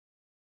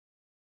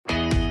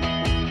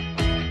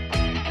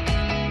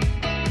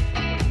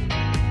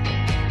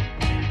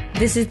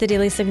This is the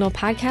Daily Signal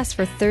podcast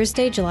for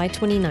Thursday, July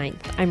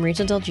 29th. I'm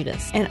Rachel Del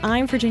Giudice. And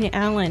I'm Virginia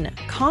Allen.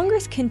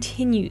 Congress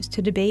continues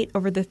to debate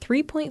over the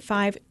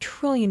 $3.5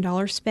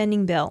 trillion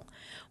spending bill.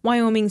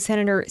 Wyoming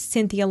Senator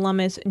Cynthia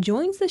Lummis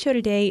joins the show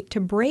today to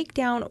break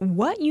down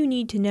what you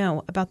need to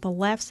know about the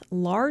left's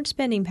large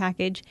spending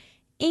package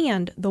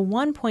and the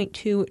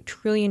 $1.2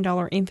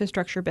 trillion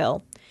infrastructure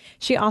bill.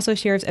 She also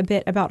shares a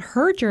bit about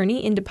her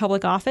journey into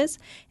public office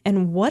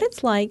and what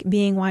it's like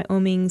being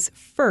Wyoming's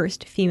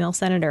first female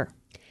senator.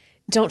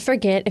 Don't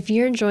forget, if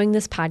you're enjoying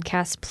this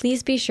podcast,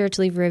 please be sure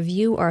to leave a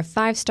review or a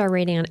 5-star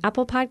rating on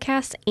Apple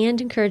Podcasts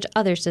and encourage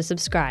others to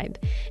subscribe.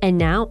 And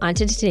now, on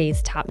to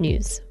today's top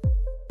news.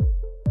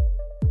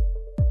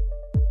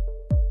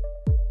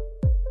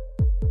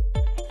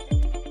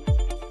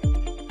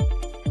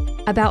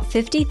 About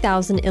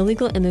 50,000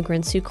 illegal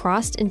immigrants who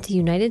crossed into the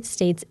United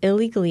States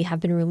illegally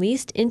have been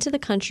released into the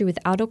country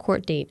without a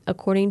court date,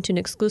 according to an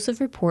exclusive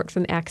report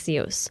from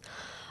Axios.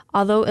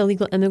 Although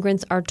illegal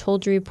immigrants are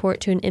told to report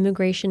to an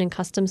Immigration and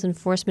Customs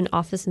Enforcement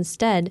office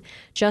instead,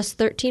 just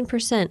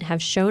 13% have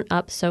shown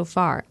up so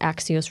far,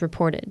 Axios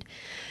reported.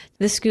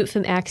 The scoop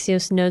from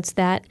Axios notes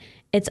that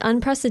it's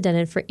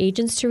unprecedented for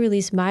agents to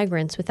release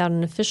migrants without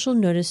an official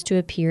notice to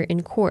appear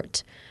in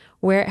court.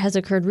 Where it has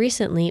occurred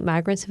recently,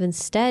 migrants have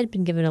instead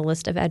been given a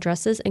list of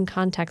addresses and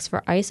contacts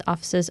for ICE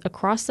offices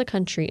across the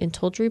country and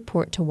told to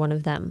report to one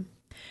of them.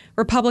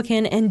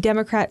 Republican and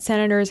Democrat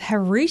senators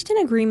have reached an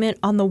agreement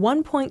on the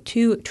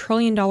 $1.2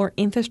 trillion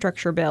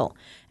infrastructure bill.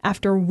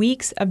 After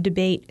weeks of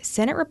debate,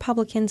 Senate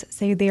Republicans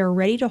say they are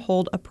ready to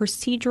hold a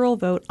procedural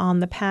vote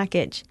on the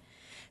package.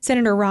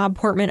 Senator Rob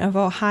Portman of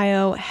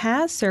Ohio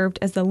has served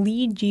as the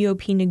lead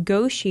GOP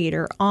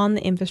negotiator on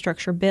the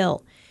infrastructure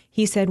bill.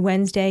 He said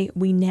Wednesday,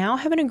 "We now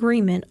have an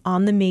agreement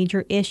on the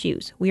major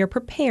issues. We are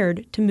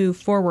prepared to move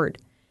forward."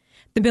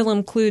 The bill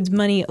includes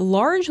money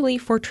largely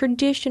for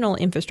traditional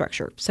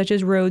infrastructure, such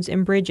as roads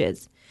and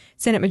bridges.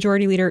 Senate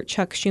Majority Leader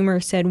Chuck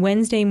Schumer said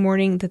Wednesday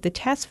morning that the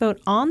test vote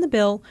on the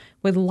bill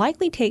would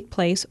likely take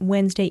place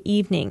Wednesday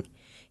evening.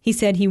 He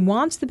said he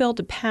wants the bill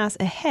to pass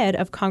ahead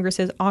of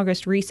Congress's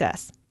August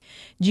recess.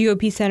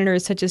 GOP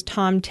senators such as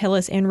Tom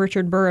Tillis and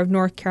Richard Burr of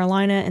North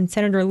Carolina and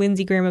Senator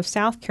Lindsey Graham of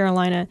South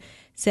Carolina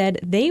said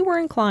they were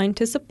inclined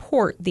to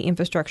support the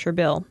infrastructure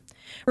bill.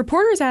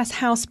 Reporters asked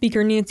House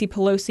Speaker Nancy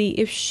Pelosi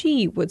if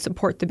she would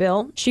support the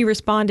bill. She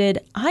responded,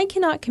 "I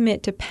cannot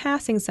commit to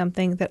passing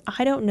something that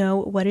I don't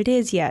know what it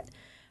is yet,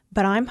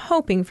 but I'm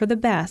hoping for the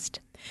best."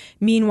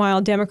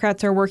 Meanwhile,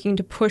 Democrats are working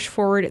to push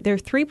forward their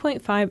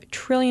 $3.5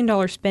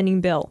 trillion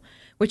spending bill,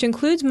 which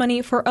includes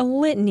money for a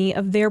litany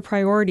of their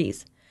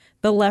priorities.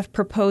 The left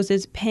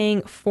proposes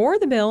paying for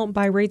the bill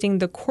by raising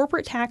the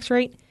corporate tax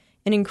rate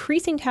and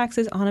increasing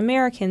taxes on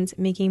Americans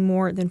making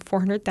more than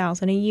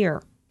 $400,000 a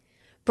year.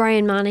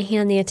 Brian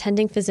Monahan, the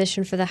attending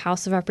physician for the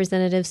House of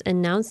Representatives,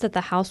 announced that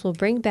the House will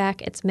bring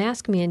back its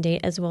mask mandate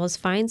as well as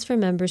fines for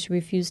members who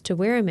refuse to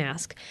wear a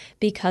mask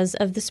because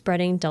of the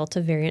spreading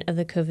Delta variant of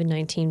the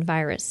COVID-19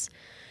 virus.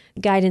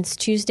 Guidance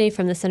Tuesday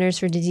from the Centers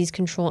for Disease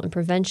Control and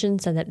Prevention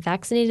said that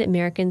vaccinated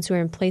Americans who are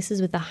in places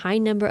with a high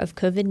number of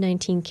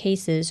COVID-19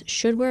 cases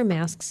should wear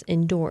masks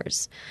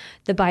indoors.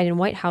 The Biden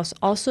White House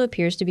also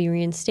appears to be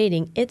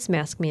reinstating its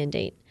mask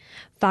mandate.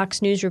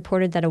 Fox News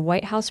reported that a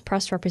White House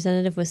press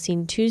representative was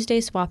seen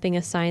Tuesday swapping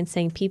a sign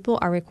saying people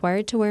are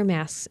required to wear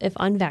masks if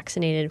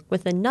unvaccinated,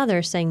 with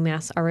another saying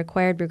masks are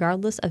required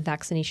regardless of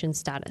vaccination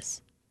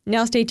status.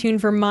 Now stay tuned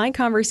for my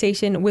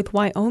conversation with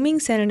Wyoming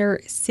Senator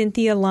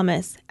Cynthia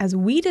Lummis as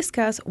we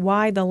discuss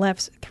why the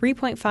left's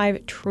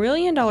 $3.5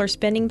 trillion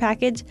spending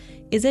package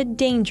is a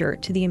danger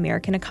to the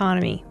American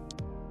economy.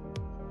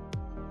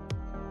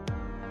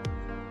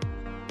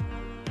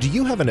 Do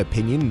you have an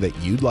opinion that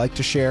you'd like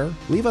to share?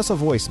 Leave us a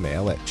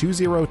voicemail at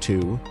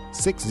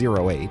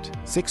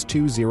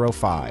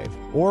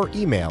 202-608-6205 or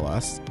email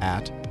us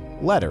at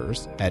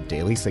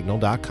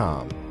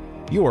letters@dailysignal.com.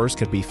 Yours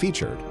could be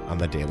featured on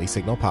the Daily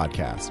Signal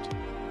podcast.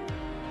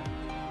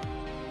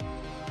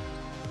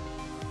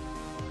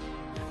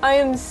 I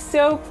am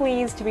so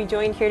pleased to be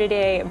joined here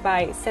today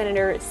by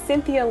Senator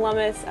Cynthia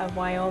Lummis of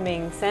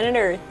Wyoming.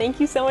 Senator, thank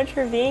you so much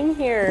for being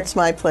here. It's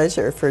my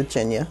pleasure,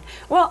 Virginia.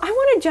 Well, I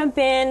want to jump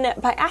in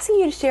by asking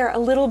you to share a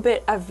little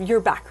bit of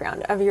your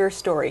background, of your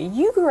story.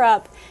 You grew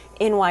up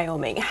in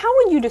Wyoming. How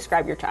would you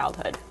describe your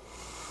childhood?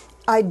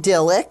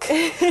 Idyllic.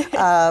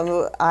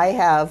 I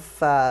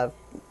have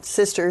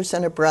sisters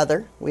and a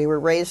brother. We were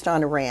raised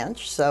on a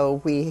ranch,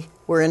 so we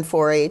were in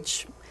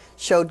 4-H,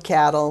 showed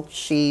cattle,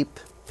 sheep,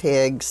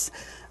 pigs.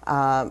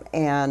 So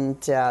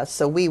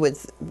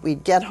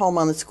we'd get home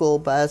on the school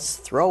bus,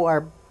 throw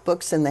our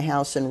books in the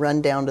house and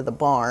run down to the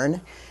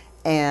barn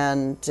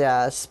and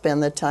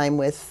spend the time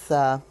with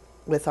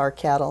our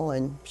cattle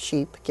and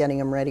sheep, getting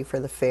them ready for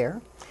the fair.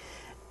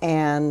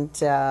 And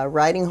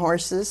riding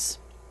horses,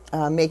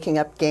 making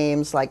up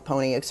games like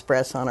Pony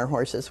Express on our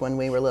horses when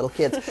we were little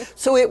kids.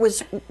 So it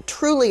was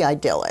truly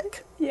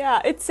idyllic.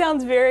 Yeah, it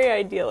sounds very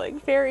idyllic,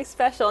 very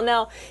special.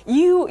 Now,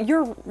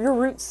 your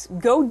roots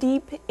go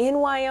deep in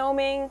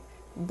Wyoming.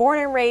 born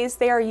and raised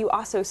there. You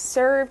also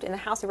served in the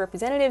House of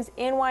Representatives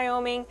in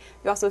Wyoming.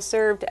 You also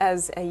served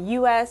as a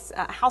U.S.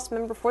 House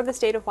member for the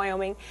state of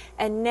Wyoming,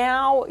 and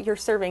now you're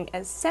serving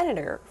as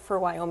senator for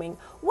Wyoming.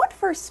 What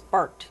first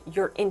sparked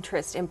your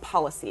interest in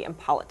policy and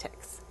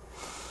politics?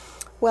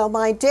 Well,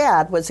 my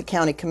dad was a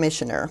county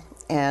commissioner,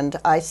 and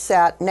I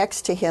sat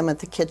next to him at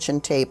the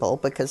kitchen table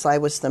because I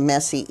was the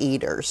messy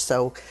eater,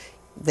 so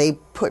they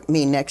put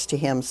me next to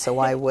him so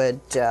I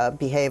would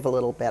behave a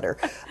little better.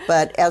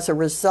 But as a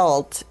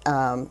result,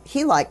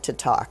 he liked to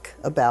talk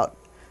about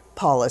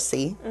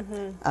policy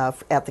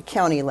at the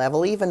county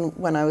level, even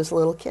when I was a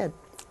little kid.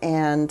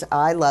 And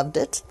I loved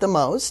it the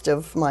most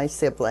of my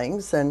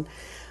siblings, and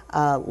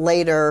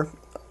later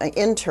I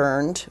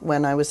interned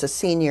when I was a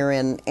senior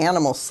in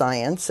animal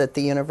science at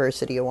the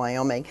University of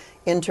Wyoming,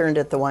 interned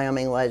at the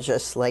Wyoming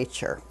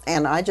legislature.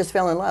 And I just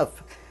fell in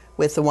love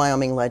with the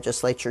Wyoming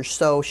legislature.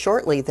 So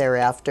shortly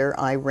thereafter,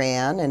 I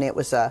ran, and it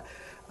was a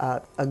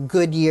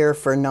good year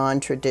for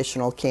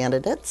non-traditional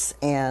candidates,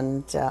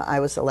 and I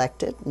was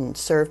elected and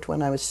served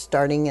when I was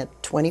starting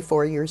at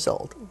 24 years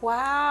old.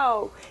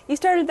 Wow, you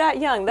started that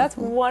young. That's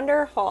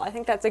wonderful. I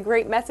think that's a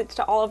great message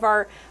to all of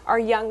our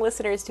young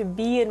listeners to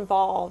be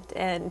involved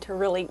and to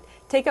really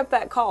take up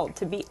that call,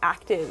 to be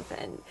active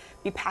and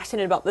be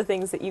passionate about the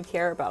things that you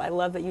care about. I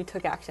love that you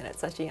took action at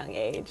such a young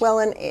age. Well,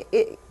 and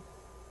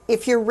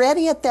if you're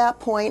ready at that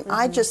point,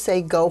 I just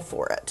say go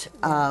for it.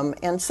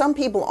 And some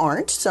people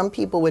aren't. Some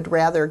people would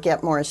rather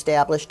get more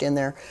established in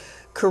their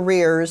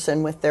careers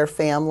and with their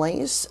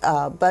families.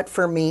 But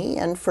for me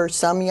and for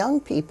some young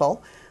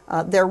people,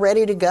 they're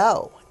ready to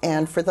go.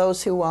 And for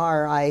those who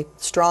are, I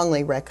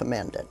strongly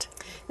recommend it.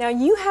 Now,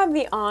 you have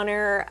the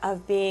honor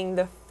of being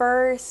the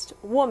first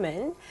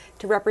woman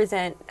to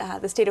represent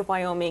the state of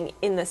Wyoming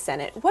in the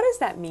Senate. What does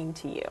that mean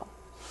to you?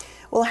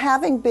 Well,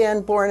 having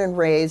been born and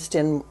raised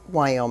in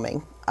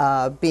Wyoming,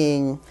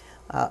 being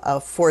a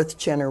fourth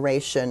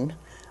generation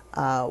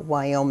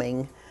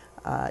Wyoming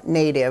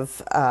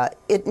native,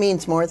 it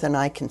means more than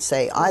I can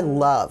say. I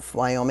love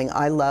Wyoming.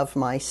 I love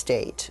my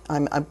state.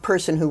 I'm a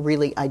person who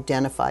really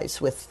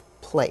identifies with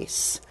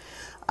place.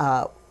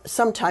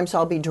 Sometimes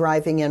I'll be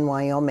driving in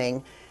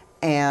Wyoming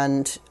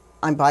and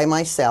I'm by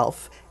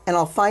myself, and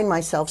I'll find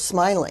myself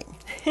smiling.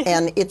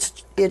 And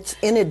it's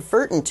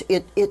inadvertent.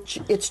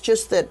 It's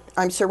just that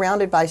I'm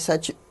surrounded by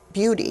such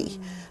beauty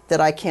that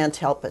I can't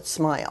help but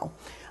smile.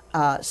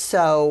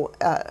 So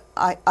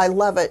I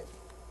love it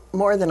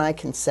more than I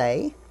can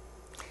say.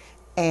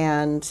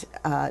 And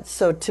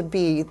so to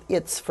be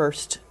its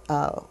first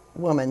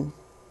woman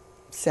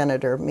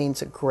senator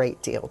means a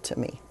great deal to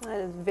me. That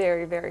is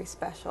very, very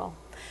special.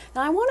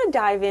 Now, I want to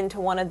dive into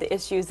one of the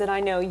issues that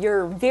I know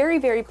you're very,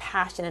 very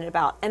passionate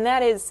about, and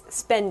that is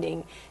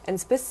spending, and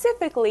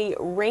specifically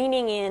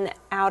reining in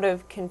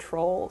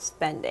out-of-control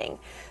spending.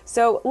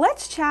 So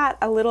let's chat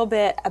a little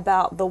bit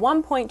about the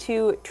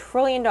 $1.2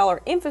 trillion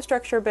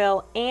infrastructure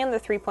bill and the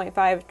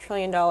 $3.5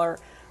 trillion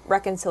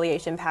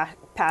reconciliation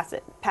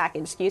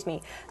package.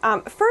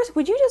 First,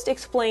 would you just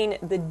explain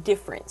the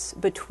difference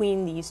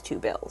between these two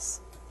bills?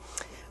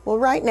 Well,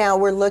 right now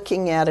we're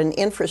looking at an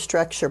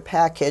infrastructure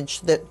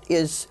package that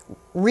is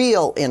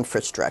real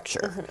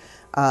infrastructure.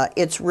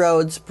 It's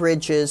roads,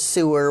 bridges,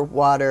 sewer,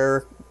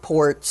 water,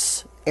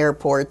 ports,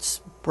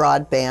 airports,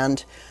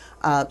 broadband,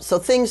 so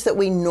things that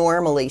we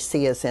normally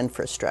see as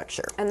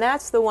infrastructure. And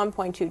that's the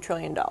 $1.2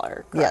 trillion,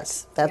 correct?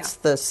 Yes, that's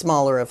the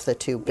smaller of the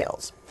two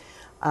bills.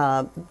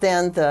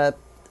 Then the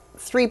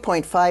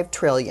 3.5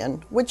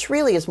 trillion, which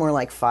really is more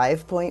like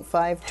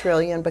 5.5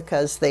 trillion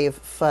because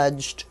they've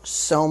fudged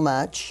so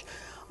much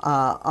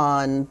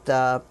on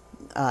the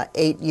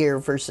 8-year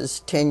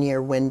versus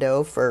 10-year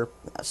window for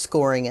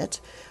scoring it.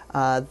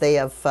 They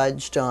have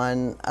fudged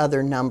on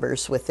other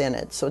numbers within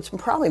it. So it's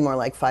probably more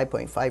like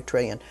 5.5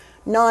 trillion.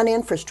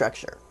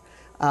 Non-infrastructure.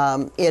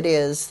 It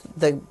is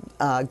the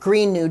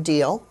Green New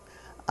Deal.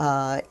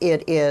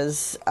 It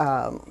is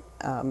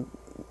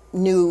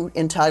new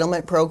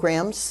entitlement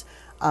programs.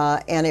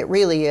 And it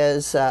really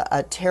is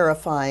a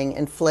terrifying,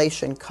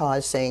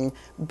 inflation-causing,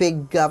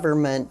 big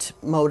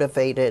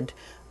government-motivated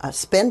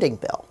spending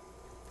bill.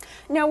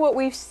 Now, what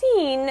we've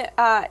seen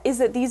is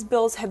that these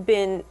bills have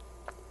been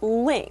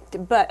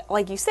linked, but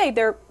like you say,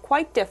 they're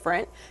quite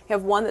different. You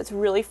have one that's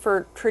really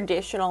for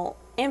traditional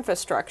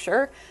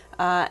infrastructure,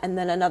 and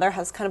then another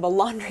has kind of a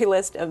laundry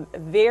list of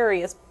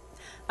various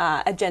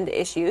agenda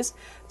issues.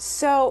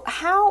 So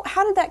how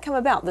did that come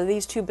about, that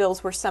these two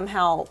bills were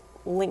somehow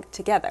linked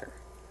together?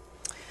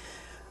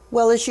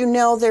 Well, as you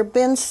know, there have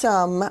been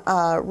some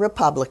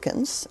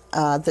Republicans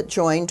that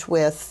joined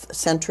with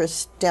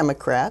centrist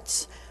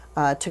Democrats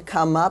to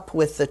come up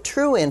with the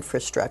true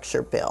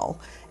infrastructure bill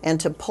and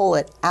to pull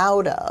it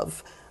out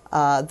of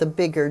the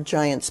bigger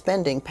giant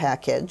spending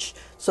package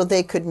so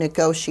they could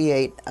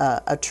negotiate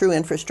a true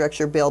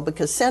infrastructure bill,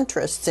 because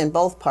centrists in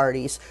both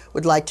parties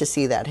would like to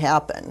see that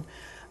happen.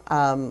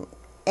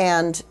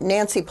 And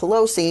Nancy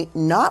Pelosi,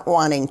 not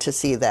wanting to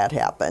see that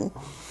happen,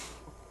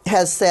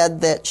 has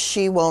said that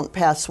she won't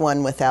pass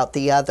one without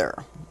the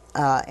other.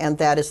 and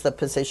that is the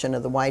position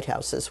of the White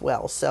House as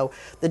well. So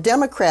the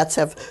Democrats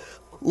have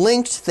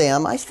linked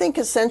them, I think,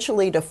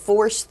 essentially to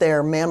force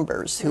their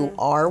members who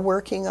are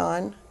working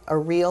on a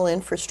real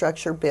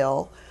infrastructure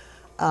bill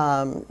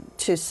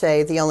to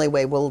say the only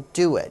way we'll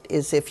do it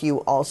is if you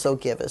also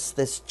give us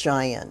this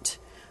giant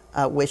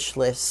wish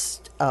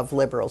list of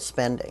liberal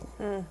spending.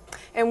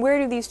 And where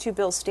do these two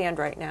bills stand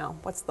right now?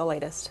 What's the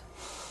latest?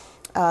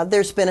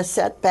 There's been a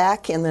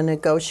setback in the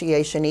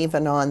negotiation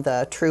even on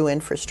the true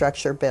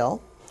infrastructure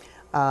bill.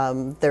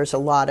 There's a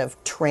lot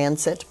of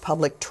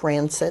public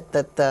transit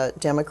that the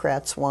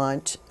Democrats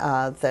want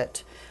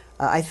that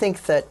I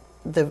think that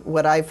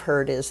what I've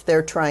heard is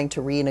they're trying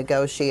to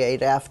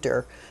renegotiate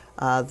after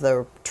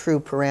the true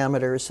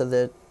parameters of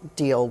the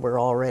deal were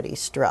already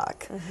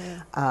struck.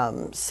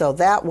 So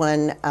that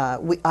one,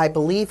 I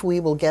believe we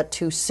will get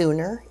to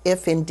sooner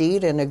if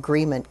indeed an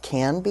agreement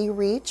can be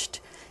reached.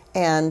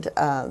 And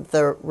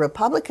the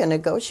Republican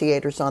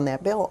negotiators on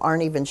that bill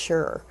aren't even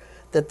sure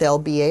that they'll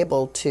be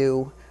able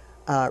to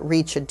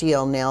reach a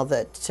deal now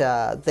that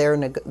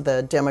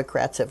the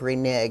Democrats have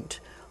reneged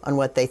on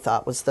what they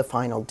thought was the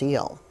final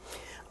deal.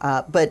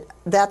 But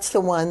that's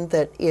the one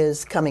that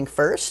is coming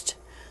first.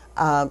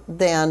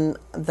 Then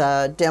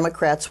the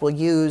Democrats will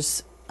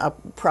use a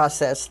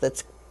process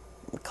that's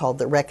called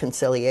the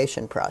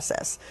reconciliation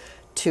process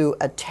to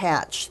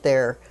attach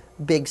their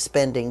big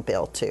spending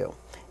bill to.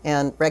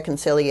 And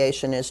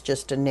reconciliation is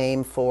just a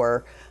name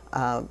for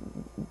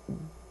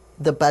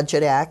the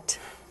Budget Act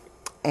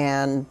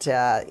and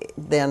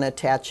then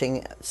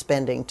attaching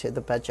spending to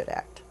the Budget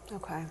Act.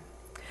 Okay.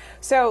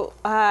 So,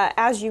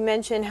 as you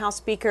mentioned, House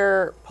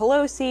Speaker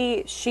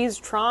Pelosi, she's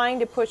trying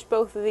to push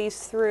both of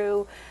these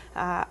through.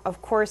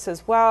 Of course,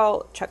 as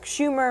well, Chuck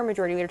Schumer,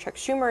 Majority Leader Chuck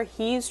Schumer,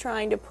 he's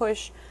trying to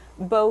push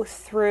both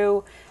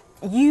through.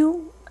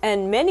 You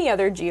and many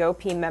other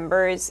GOP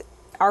members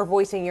are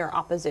voicing your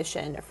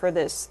opposition for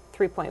this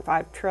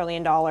 $3.5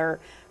 trillion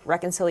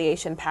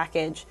reconciliation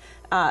package.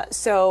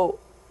 So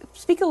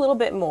speak a little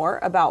bit more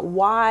about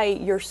why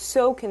you're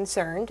so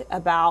concerned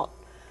about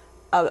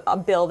a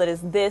bill that is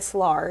this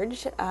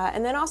large,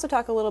 and then also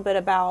talk a little bit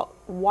about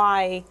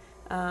why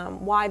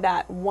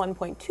that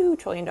 $1.2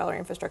 trillion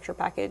infrastructure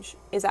package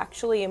is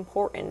actually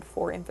important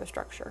for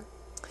infrastructure.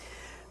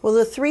 Well,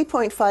 the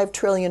 $3.5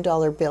 trillion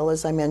bill,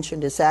 as I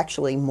mentioned, is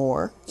actually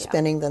more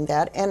spending than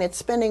that, and it's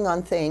spending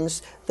on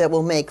things that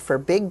will make for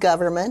big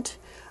government,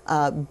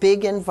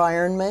 big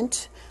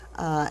environment,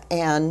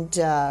 and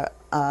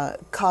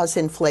cause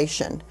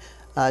inflation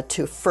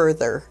to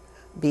further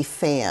be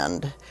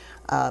fanned.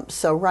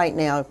 So right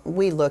now,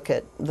 we look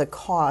at the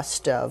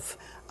cost of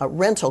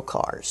rental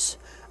cars,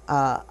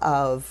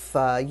 of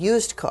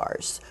used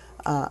cars,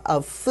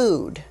 of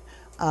food,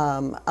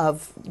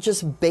 of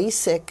just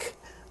basic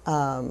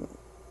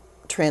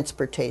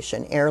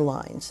transportation,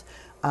 airlines.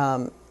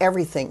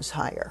 Everything's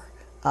higher.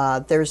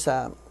 There's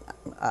a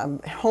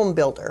home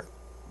builder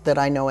that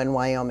I know in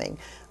Wyoming.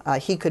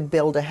 He could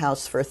build a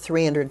house for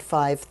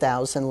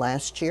 $305,000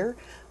 last year.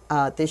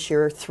 This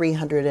year,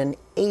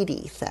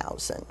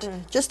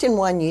 $380,000, just in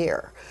 1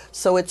 year.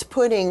 So it's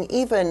putting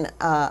even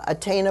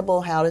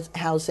attainable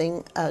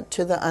housing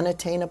to the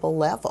unattainable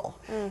level.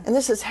 And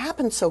this has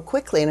happened so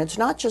quickly, and it's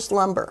not just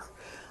lumber.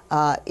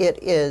 It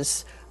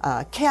is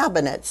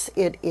cabinets,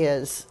 it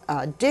is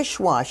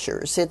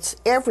dishwashers, it's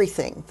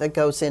everything that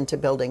goes into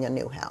building a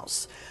new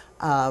house.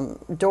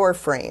 Door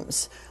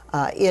frames,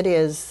 it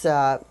is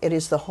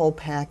the whole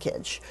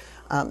package.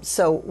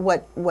 So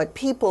what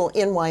people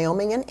in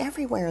Wyoming and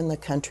everywhere in the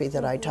country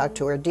that I talk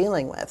to are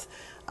dealing with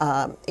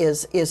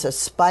is a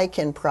spike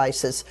in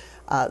prices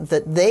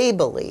that they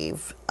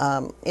believe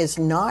is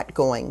not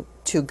going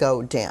to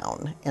go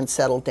down and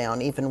settle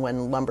down even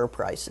when lumber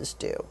prices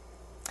do.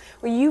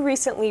 Well, you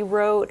recently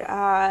wrote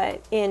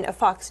in a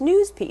Fox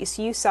News piece,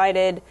 you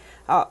cited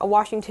a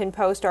Washington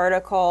Post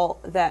article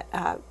that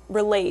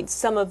relayed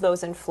some of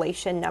those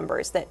inflation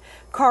numbers, that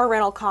car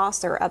rental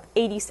costs are up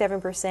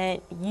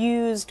 87%,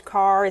 used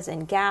cars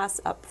and gas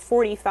up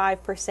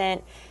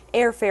 45%,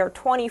 airfare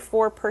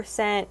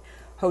 24%,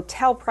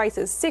 hotel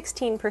prices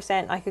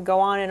 16%. I could go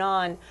on and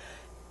on.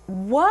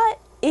 What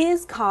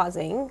is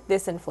causing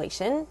this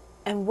inflation,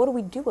 and what do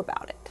we do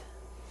about it?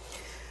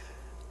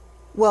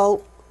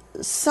 Well,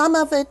 some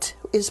of it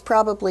is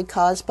probably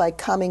caused by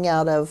coming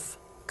out of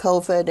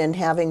COVID and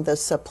having the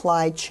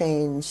supply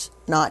chains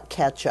not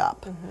catch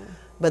up.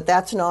 But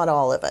that's not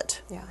all of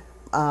it. Yeah.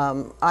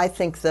 I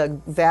think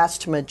the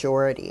vast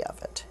majority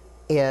of it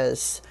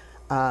is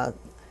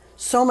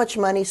so much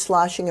money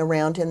sloshing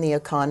around in the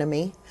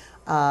economy,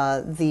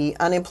 the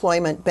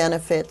unemployment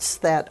benefits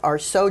that are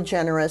so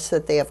generous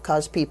that they have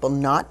caused people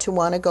not to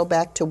want to go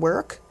back to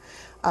work.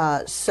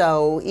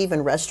 So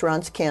even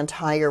restaurants can't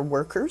hire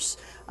workers.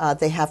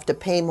 They have to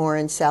pay more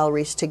in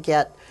salaries to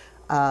get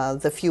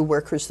the few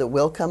workers that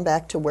will come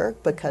back to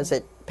work because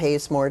it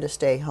pays more to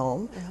stay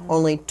home.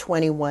 Only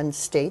 21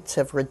 states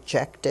have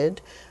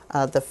rejected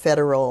the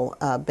federal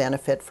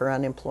benefit for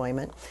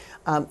unemployment.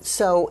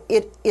 So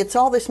it's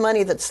all this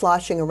money that's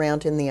sloshing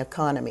around in the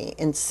economy,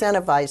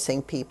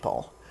 incentivizing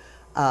people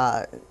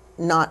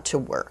not to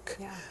work.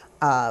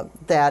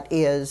 That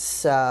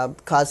is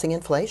causing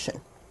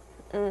inflation.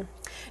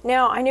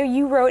 Now, I know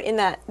you wrote in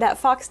that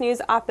Fox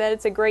News op-ed,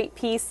 it's a great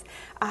piece,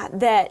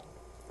 that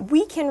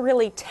we can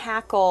really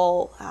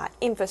tackle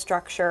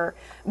infrastructure,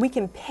 we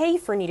can pay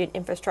for needed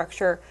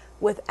infrastructure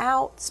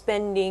without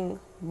spending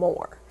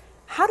more.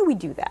 How do we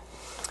do that?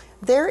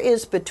 There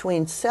is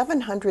between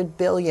 $700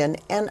 billion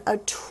and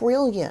 $1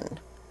 trillion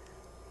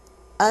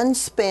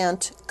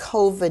unspent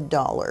COVID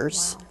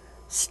dollars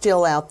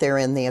still out there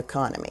in the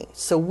economy.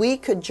 So we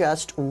could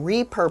just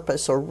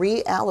repurpose or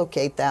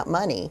reallocate that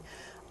money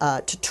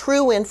to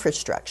true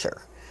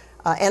infrastructure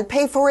and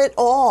pay for it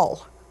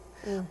all.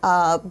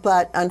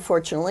 But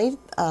unfortunately,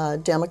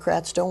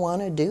 Democrats don't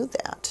want to do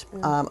that.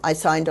 I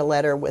signed a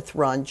letter with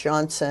Ron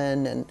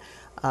Johnson and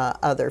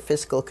other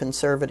fiscal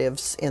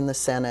conservatives in the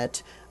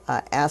Senate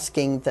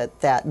asking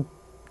that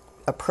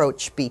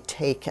approach be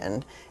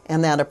taken,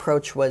 and that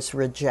approach was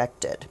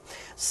rejected.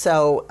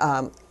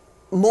 So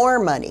more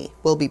money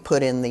will be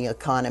put in the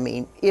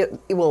economy. It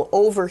will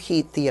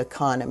overheat the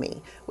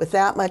economy. With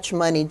that much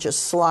money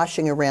just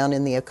sloshing around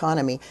in the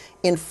economy,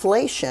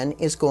 inflation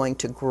is going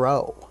to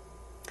grow.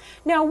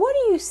 Now, what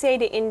do you say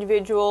to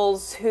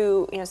individuals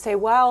who, say,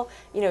 well,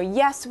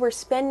 yes, we're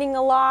spending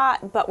a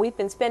lot, but we've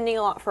been spending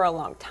a lot for a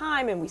long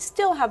time, and we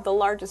still have the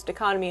largest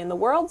economy in the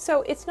world,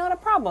 so it's not a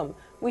problem.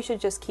 We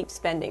should just keep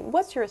spending.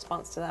 What's your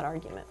response to that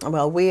argument?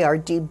 Well, we are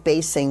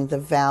debasing the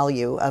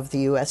value of the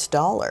U.S.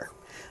 dollar.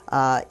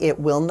 It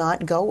will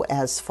not go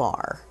as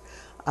far.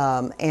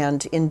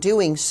 And in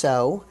doing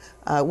so,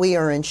 we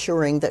are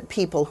ensuring that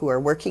people who are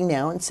working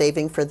now and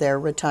saving for their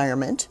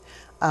retirement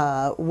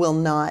will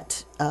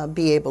not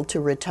be able to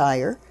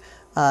retire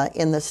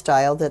in the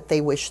style that they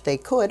wish they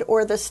could,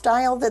 or the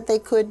style that they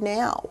could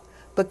now,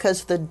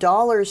 because the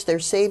dollars they're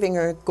saving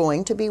are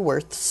going to be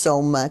worth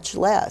so much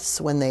less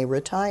when they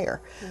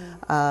retire.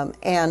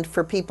 And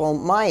for people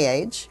my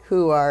age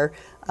who are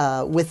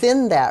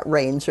within that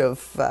range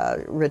of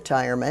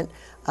retirement,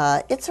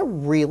 it's a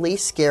really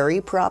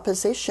scary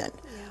proposition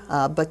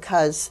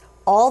because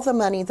all the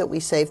money that we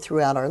save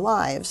throughout our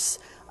lives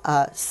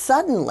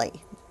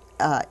suddenly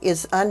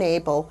is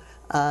unable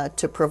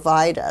to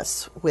provide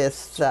us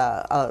with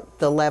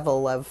the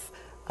level of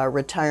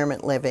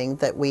retirement living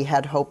that we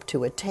had hoped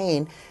to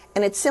attain.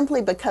 And it's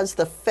simply because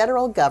the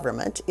federal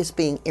government is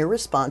being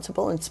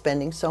irresponsible and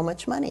spending so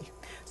much money.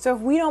 So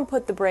if we don't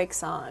put the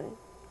brakes on,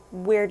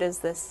 where does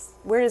this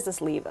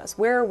leave us?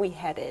 Where are we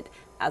headed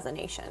as a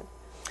nation?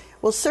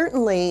 Well,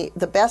 certainly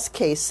the best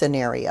case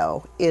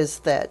scenario is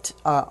that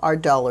our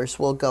dollars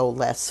will go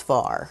less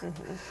far.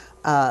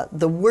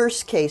 The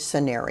worst case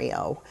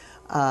scenario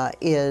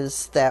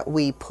is that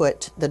we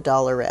put the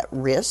dollar at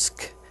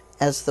risk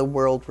as the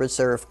world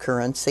reserve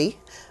currency,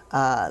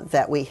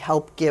 that we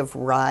help give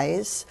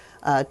rise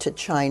to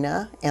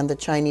China and the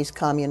Chinese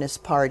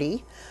Communist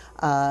Party,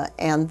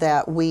 and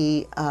that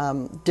we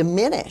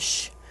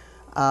diminish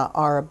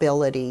our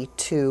ability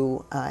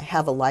to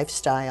have a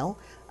lifestyle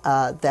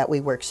that we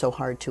work so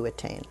hard to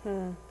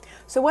attain.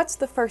 So what's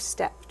the first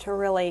step to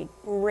really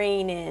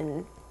rein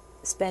in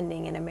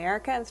spending in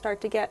America and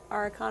start to get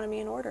our economy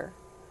in order?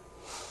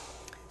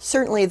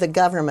 Certainly the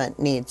government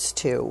needs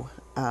to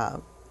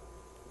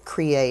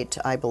create,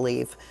 I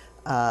believe,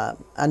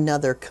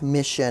 another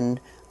commission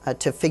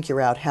to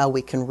figure out how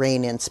we can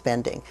rein in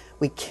spending.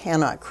 We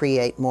cannot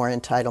create more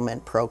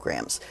entitlement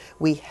programs.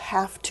 We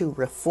have to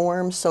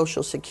reform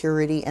Social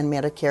Security and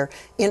Medicare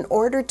in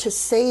order to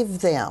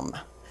save them.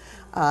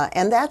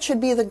 And that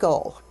should be the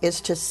goal,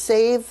 is to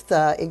save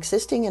the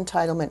existing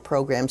entitlement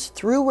programs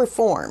through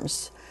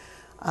reforms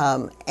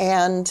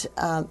and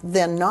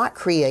then not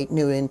create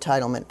new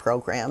entitlement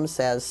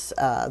programs as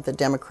the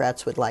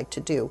Democrats would like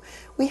to do.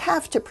 We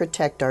have to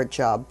protect our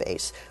job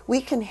base.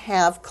 We can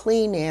have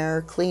clean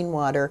air, clean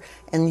water,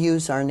 and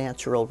use our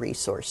natural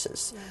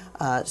resources.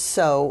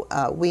 So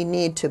we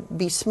need to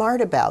be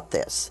smart about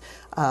this.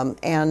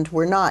 And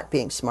we're not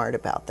being smart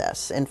about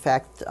this. In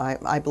fact,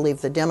 I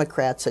believe the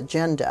Democrats'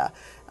 agenda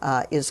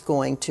is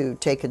going to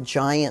take a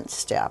giant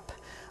step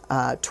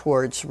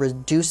towards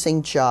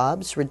reducing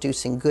jobs,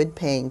 reducing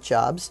good-paying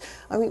jobs.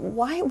 I mean,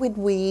 why would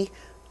we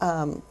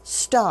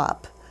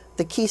stop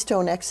the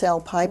Keystone XL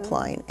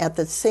pipeline at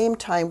the same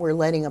time we're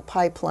letting a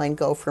pipeline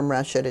go from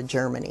Russia to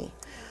Germany?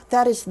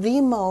 That is the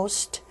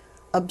most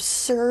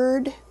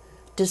absurd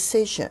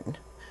decision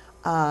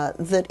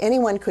that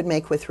anyone could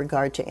make with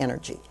regard to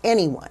energy.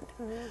 Anyone.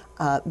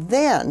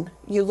 Then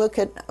you look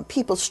at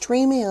people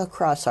streaming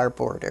across our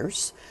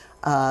borders.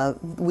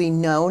 We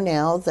know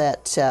now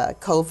that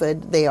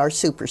COVID, they are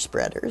super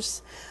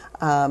spreaders,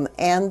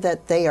 and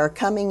that they are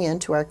coming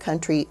into our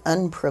country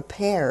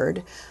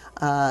unprepared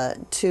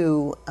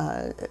to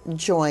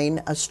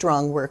join a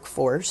strong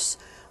workforce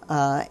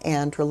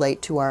and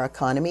relate to our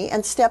economy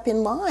and step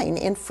in line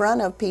in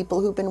front of people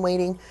who've been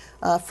waiting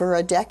for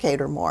a decade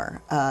or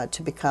more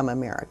to become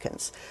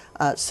Americans.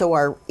 So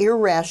our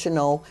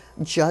irrational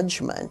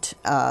judgment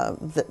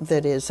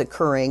that is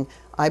occurring,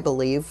 I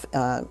believe,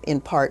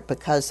 in part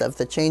because of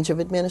the change of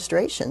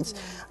administrations,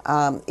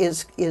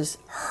 is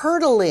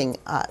hurtling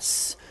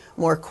us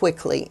more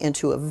quickly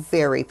into a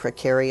very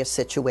precarious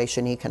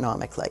situation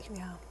economically.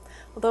 Yeah.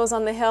 Well, those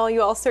on the Hill,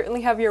 you all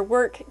certainly have your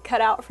work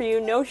cut out for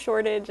you, no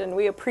shortage, and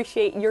we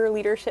appreciate your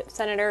leadership,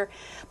 Senator.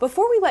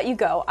 Before we let you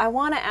go, I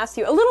want to ask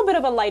you a little bit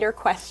of a lighter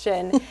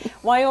question.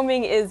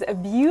 Wyoming is a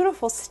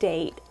beautiful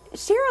state.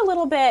 Share a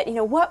little bit,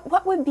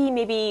 what would be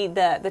maybe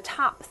the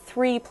top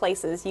 3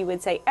 places you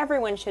would say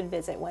everyone should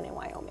visit when in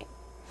Wyoming?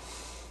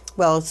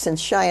 Well, since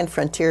Cheyenne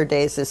Frontier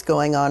Days is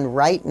going on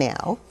right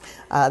now,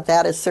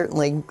 that is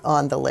certainly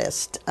on the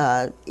list.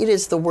 It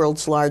is the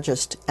world's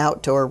largest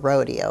outdoor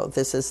rodeo.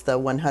 This is the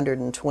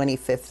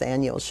 125th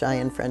annual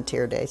Cheyenne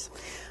Frontier Days.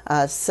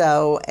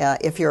 So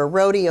if you're a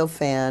rodeo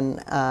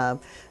fan,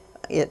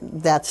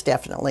 that's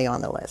definitely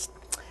on the list.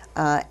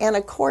 And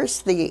of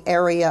course, the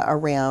area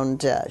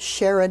around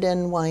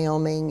Sheridan,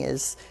 Wyoming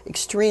is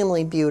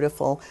extremely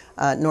beautiful.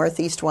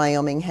 Northeast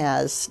Wyoming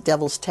has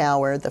Devil's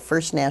Tower, the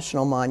first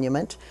national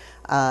monument,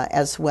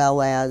 as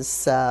well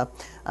as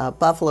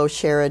Buffalo,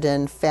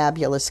 Sheridan,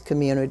 fabulous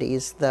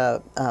communities.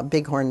 The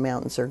Bighorn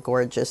Mountains are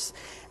gorgeous.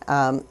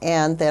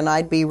 And then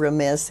I'd be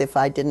remiss if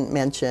I didn't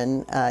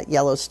mention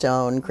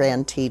Yellowstone,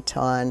 Grand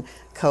Teton,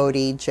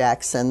 Cody,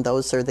 Jackson.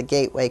 Those are the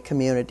gateway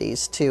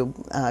communities to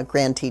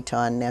Grand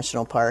Teton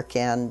National Park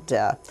and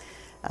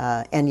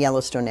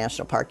Yellowstone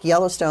National Park.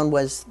 Yellowstone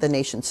was the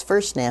nation's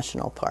first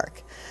national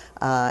park.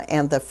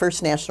 And the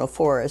first national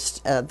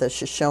forest, the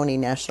Shoshone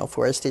National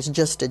Forest, is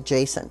just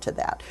adjacent to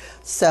that.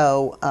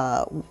 So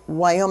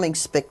Wyoming's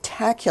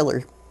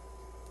spectacular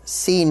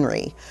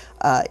scenery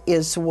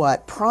is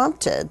what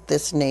prompted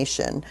this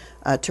nation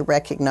to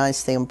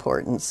recognize the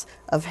importance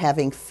of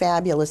having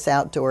fabulous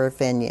outdoor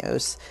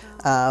venues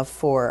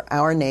for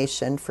our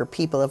nation, for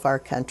people of our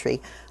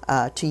country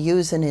to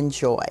use and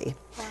enjoy.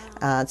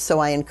 So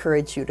I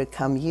encourage you to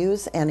come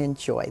use and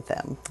enjoy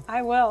them.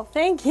 I will.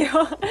 Thank you.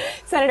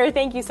 Senator,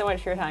 thank you so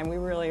much for your time. We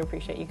really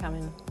appreciate you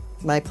coming.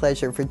 My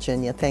pleasure,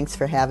 Virginia. Thanks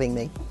for having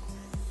me.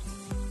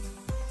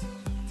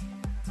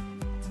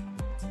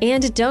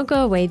 And don't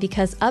go away,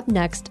 because up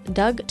next,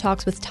 Doug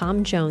talks with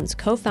Tom Jones,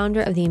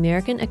 co-founder of the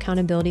American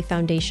Accountability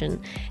Foundation.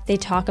 They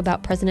talk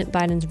about President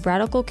Biden's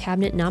radical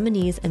cabinet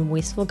nominees and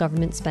wasteful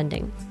government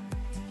spending.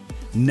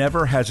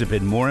 Never has it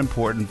been more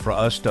important for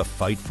us to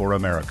fight for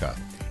America.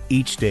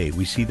 Each day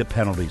we see the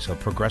penalties of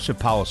progressive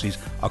policies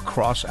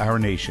across our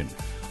nation.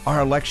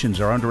 Our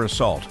elections are under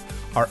assault.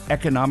 Our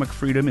economic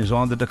freedom is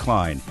on the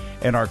decline,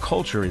 and our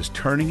culture is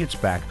turning its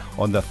back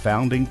on the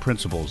founding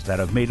principles that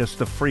have made us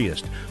the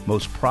freest,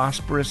 most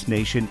prosperous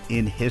nation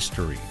in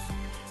history.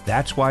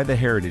 That's why the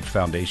Heritage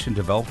Foundation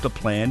developed a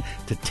plan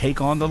to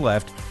take on the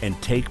left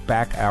and take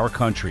back our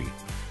country.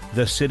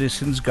 The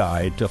Citizen's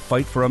Guide to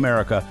Fight for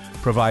America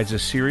provides a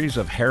series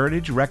of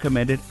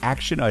Heritage-recommended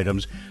action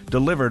items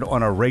delivered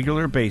on a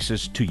regular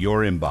basis to your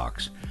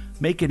inbox.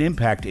 Make an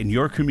impact in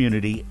your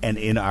community and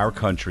in our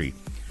country.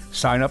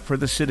 Sign up for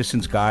the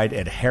Citizen's Guide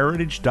at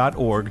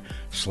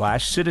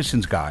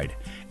heritage.org/Citizen's Guide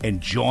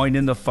and join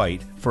in the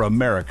fight for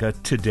America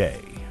today.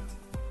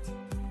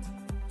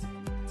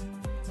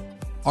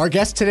 Our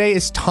guest today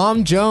is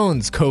Tom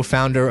Jones,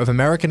 co-founder of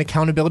American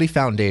Accountability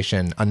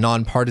Foundation, a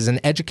nonpartisan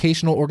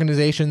educational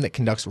organization that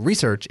conducts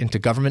research into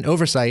government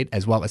oversight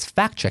as well as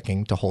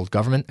fact-checking to hold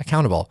government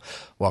accountable.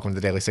 Welcome to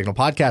the Daily Signal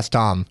podcast,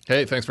 Tom.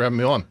 Hey, thanks for having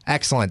me on.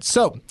 Excellent.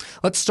 So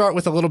let's start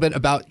with a little bit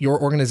about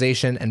your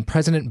organization and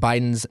President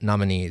Biden's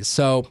nominees.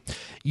 So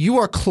you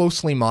are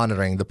closely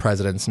monitoring the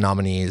president's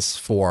nominees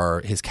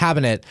for his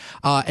cabinet,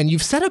 and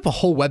you've set up a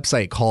whole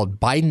website called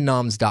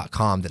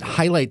BidenNoms.com that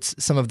highlights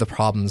some of the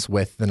problems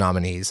with the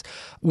nominees.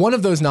 One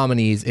of those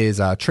nominees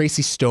is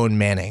Tracy Stone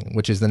Manning,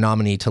 which is the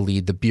nominee to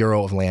lead the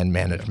Bureau of Land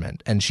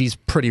Management, and she's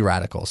pretty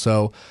radical.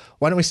 So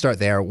why don't we start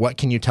there? What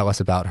can you tell us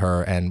about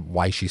her and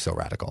why she's so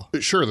radical?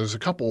 Sure. There's a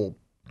couple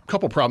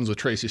problems with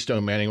Tracy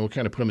Stone Manning. We'll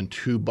kind of put them in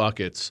 2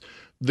 buckets.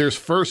 There's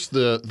first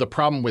the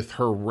problem with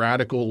her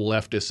radical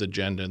leftist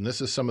agenda, and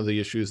this is some of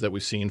the issues that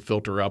we've seen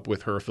filter up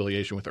with her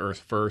affiliation with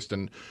Earth First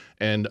and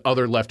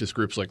other leftist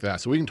groups like that.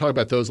 So we can talk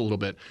about those a little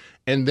bit.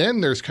 And then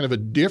there's kind of a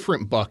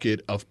different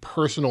bucket of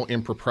personal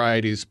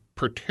improprieties,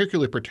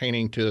 particularly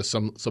pertaining to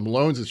some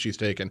loans that she's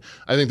taken.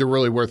 I think they're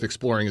really worth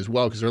exploring as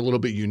well because they're a little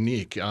bit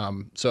unique.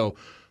 So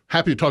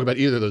happy to talk about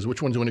either of those.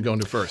 Which ones do you want to go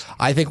into first?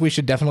 I think we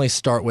should definitely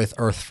start with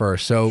Earth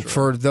First. So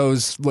for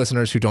those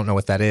listeners who don't know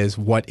what that is,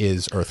 what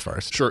is Earth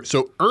First? Sure.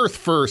 So Earth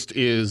First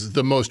is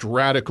the most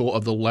radical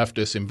of the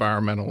leftist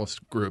environmentalist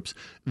groups.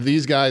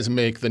 These guys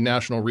make the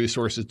National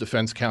Resources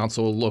Defense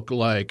Council look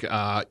like,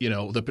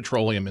 the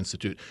Petroleum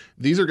Institute.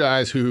 These are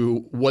guys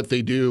who, what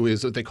they do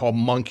is what they call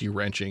monkey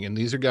wrenching. And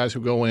these are guys who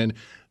go in,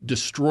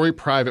 destroy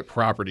private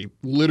property,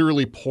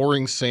 literally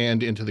pouring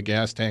sand into the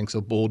gas tanks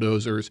of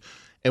bulldozers,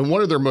 And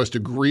one of their most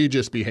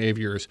egregious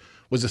behaviors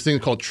was this thing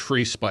called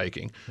tree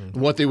spiking.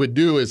 What they would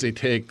do is they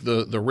take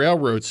the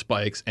railroad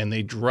spikes and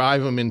they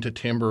drive them into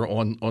timber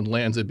on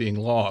lands that are being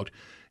logged.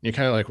 And you're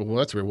kind of like, well,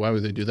 that's weird. Why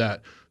would they do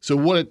that? So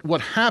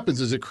what happens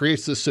is it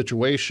creates this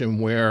situation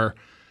where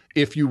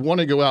if you want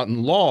to go out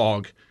and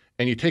log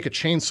and you take a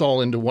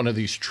chainsaw into one of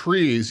these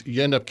trees,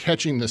 you end up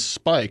catching this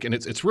spike. And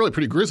it's really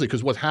pretty grisly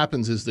because what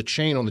happens is the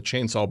chain on the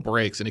chainsaw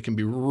breaks and it can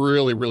be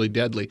really, really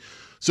deadly.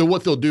 So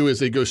what they'll do is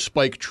they go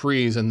spike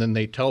trees and then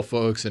they tell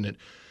folks and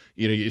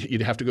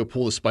you'd have to go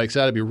pull the spikes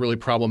out. It'd be really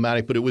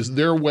problematic. But it was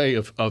their way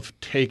of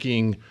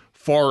taking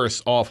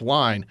forests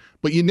offline.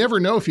 But you never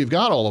know if you've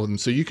got all of them.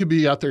 So you could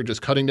be out there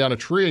just cutting down a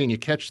tree and you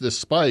catch this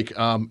spike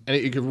and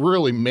it could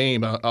really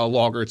maim a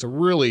logger. It's a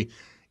really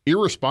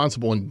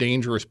irresponsible and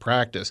dangerous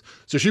practice.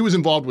 So she was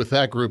involved with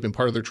that group in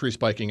part of their tree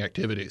spiking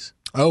activities.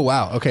 Oh,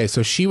 wow. Okay.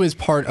 So she was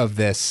part of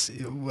this.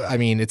 I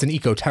mean, it's an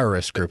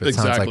eco-terrorist group. It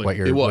sounds like what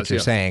you're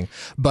saying.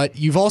 But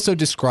you've also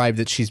described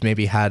that she's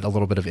maybe had a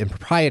little bit of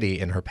impropriety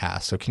in her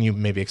past. So can you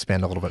maybe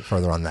expand a little bit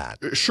further on that?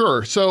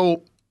 Sure.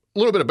 So a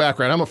little bit of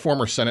background. I'm a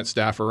former Senate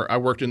staffer. I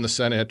worked in the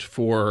Senate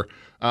for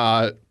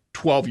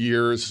 12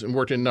 years and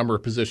worked in a number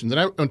of positions.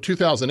 And in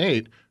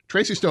 2008,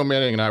 Tracy Stone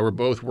Manning and I were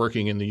both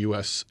working in the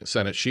U.S.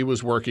 Senate. She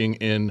was working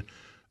in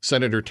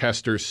Senator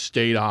Tester's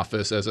state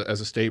office as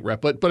a state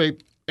rep, but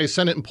a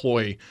Senate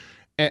employee.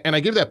 And I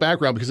give that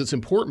background because it's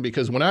important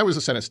because when I was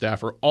a Senate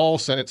staffer, all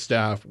Senate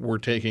staff were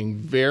taking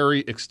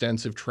very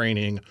extensive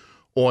training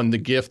on the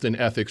gift and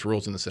ethics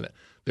rules in the Senate.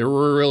 They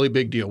were a really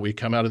big deal. We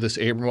come out of this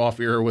Abramoff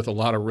era with a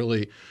lot of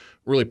really,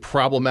 really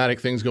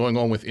problematic things going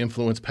on with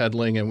influence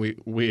peddling, and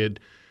we had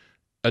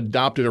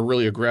adopted a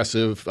really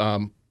aggressive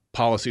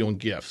policy on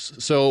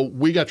gifts. So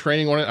we got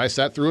training on it. I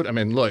sat through it. I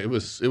mean, look, it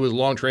was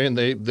long training.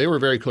 They were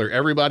very clear.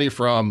 Everybody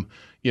from,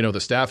 the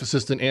staff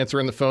assistant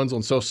answering the phones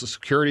on Social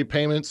Security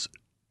payments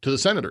to the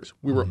senators.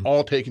 We were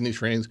all taking these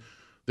trainings.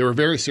 They were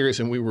very serious,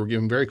 and we were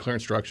given very clear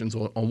instructions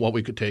on what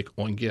we could take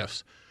on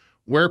gifts.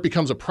 Where it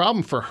becomes a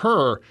problem for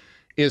her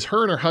is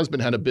her and her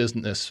husband had a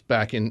business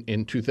back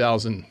in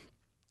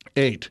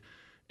 2008,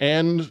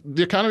 and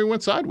the economy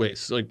went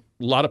sideways. Like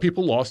a lot of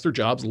people lost their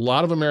jobs. A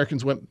lot of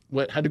Americans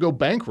had to go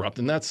bankrupt,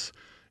 and it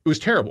was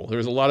terrible. There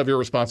was a lot of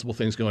irresponsible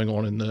things going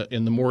on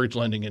in the mortgage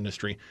lending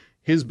industry.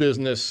 His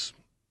business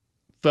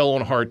fell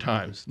on hard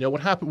times. Now,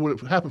 what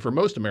happened for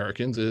most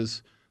Americans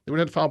is they would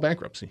have to file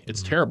bankruptcy.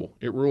 It's terrible.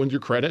 It ruins your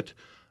credit.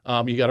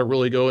 You got to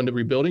really go into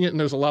rebuilding it, and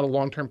there's a lot of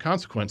long-term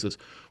consequences.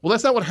 Well,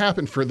 that's not what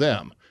happened for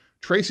them.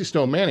 Tracy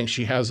Stone Manning,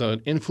 she has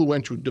an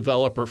influential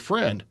developer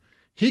friend.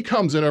 He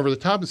comes in over the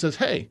top and says,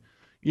 hey,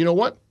 you know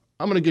what?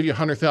 I'm going to give you a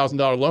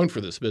 $100,000 loan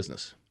for this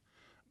business.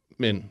 I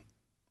mean,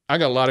 I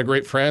got a lot of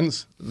great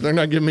friends. They're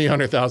not giving me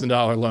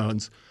 $100,000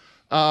 loans.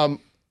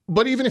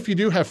 But even if you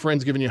do have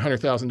friends giving you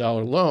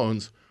 $100,000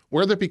 loans,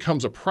 where that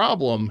becomes a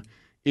problem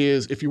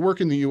is if you work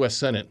in the U.S.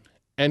 Senate,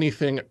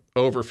 anything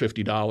over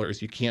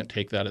 $50, you can't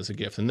take that as a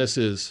gift. And this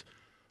is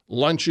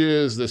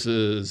lunches. This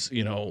is,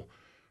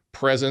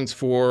 presents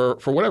for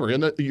whatever.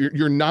 And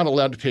you're not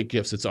allowed to take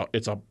gifts. It's a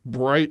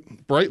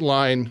bright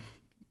line,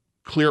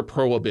 clear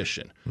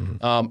prohibition.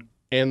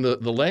 And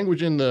the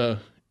language in the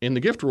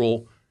gift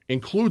rule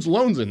includes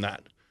loans in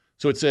that.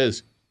 So it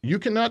says you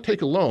cannot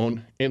take a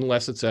loan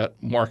unless it's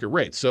at market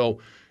rate. So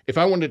if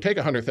I wanted to take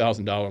a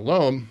 $100,000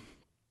 loan,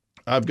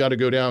 I've got to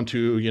go down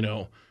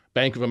to,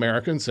 Bank of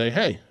America and say,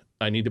 hey,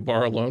 I need to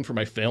borrow a loan for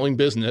my failing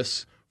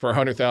business for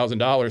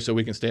 $100,000 so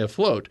we can stay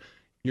afloat.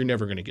 You're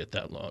never going to get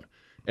that loan.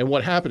 And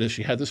what happened is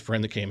she had this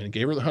friend that came in and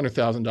gave her the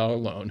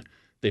 $100,000 loan.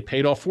 They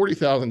paid off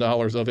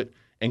 $40,000 of it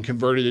and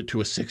converted it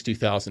to a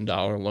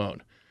 $60,000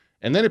 loan.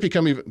 And then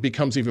it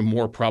becomes even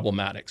more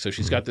problematic. So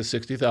she's got this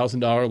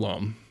 $60,000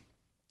 loan.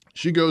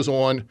 She goes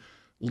on,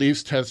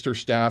 leaves Tester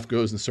staff,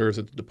 goes and serves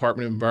at the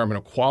Department of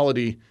Environmental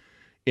Quality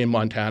in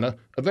Montana,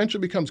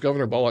 eventually becomes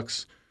Governor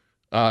Bullock's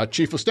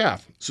chief of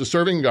staff. So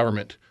serving in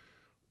government.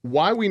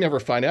 Why we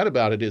never find out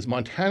about it is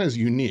Montana's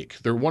unique.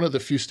 They're one of the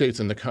few states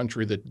in the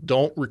country that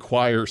don't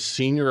require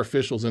senior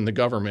officials in the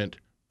government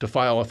to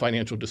file a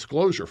financial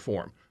disclosure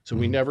form. So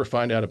we never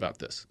find out about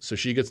this. So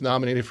she gets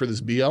nominated for this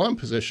BLM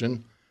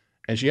position,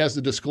 and she has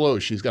to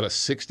disclose she's got a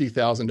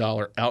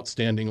 $60,000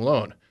 outstanding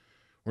loan.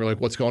 We're like,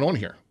 what's going on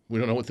here? We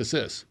don't know what this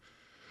is.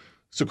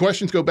 So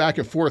questions go back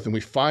and forth, and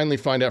we finally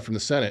find out from the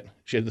Senate.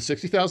 She had the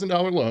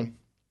 $60,000 loan.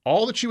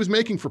 All that she was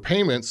making for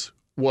payments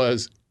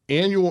was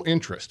annual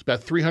interest,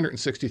 about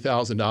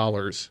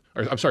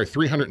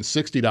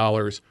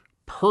 $360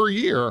 per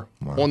year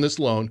on this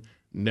loan,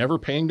 never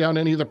paying down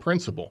any of the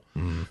principal.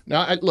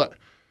 Now, look,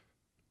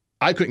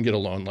 I couldn't get a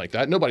loan like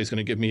that. Nobody's going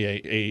to give me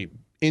a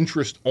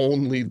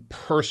interest-only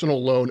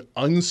personal loan,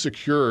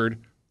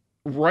 unsecured,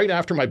 right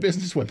after my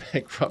business went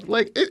bankrupt.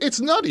 Like, it's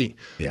nutty.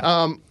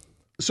 Yeah.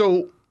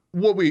 So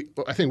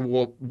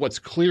what's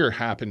clear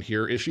happened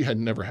here is she had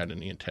never had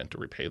any intent to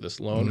repay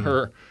this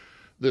loan.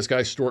 This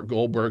guy, Stuart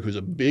Goldberg, who's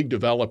a big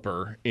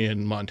developer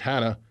in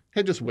Montana,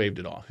 had just waved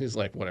it off. He's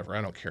like, whatever,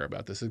 I don't care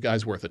about this. This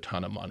guy's worth a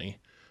ton of money.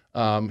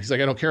 He's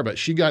like, I don't care about it.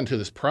 She got into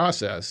this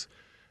process,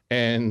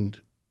 and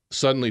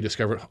suddenly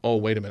discovered, oh,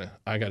 wait a minute,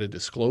 I got to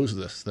disclose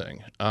this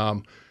thing.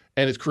 And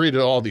it's created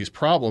all these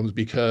problems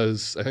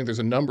because I think there's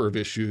a number of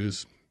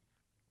issues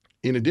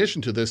in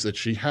addition to this that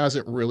she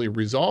hasn't really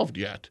resolved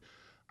yet.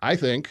 I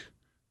think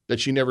that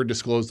she never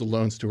disclosed the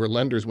loans to her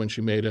lenders when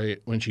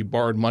she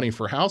borrowed money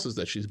for houses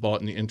that she's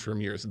bought in the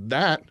interim years.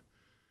 That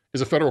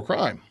is a federal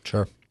crime.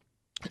 Sure.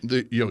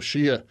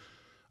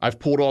 I've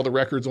pulled all the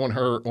records on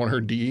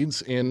her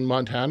deeds in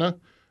Montana.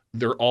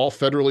 They're all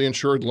federally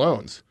insured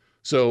loans.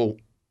 So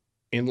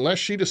unless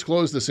she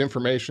disclosed this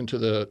information to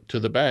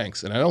the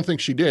banks, and I don't think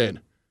she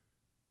did,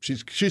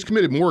 she's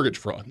committed mortgage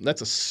fraud.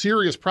 That's a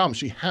serious problem.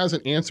 She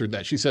hasn't answered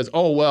that. She says,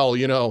 oh, well,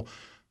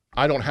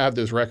 I don't have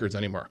those records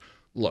anymore.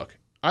 Look,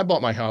 I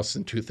bought my house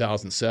in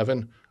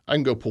 2007. I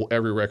can go pull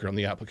every record on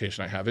the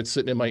application I have. It's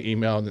sitting in my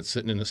email and it's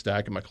sitting in a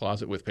stack in my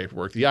closet with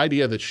paperwork. The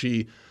idea that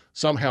she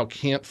somehow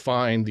can't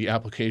find the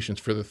applications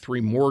for the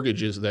 3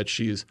 mortgages that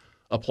she's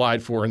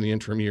applied for in the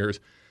interim years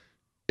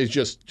is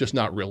just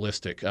not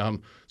realistic.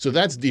 So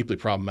that's deeply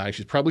problematic.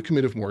 She's probably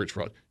committed mortgage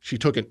fraud. She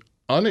took an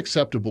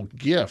unacceptable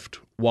gift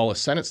while a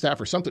Senate staff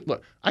or something.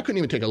 Look, I couldn't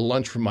even take a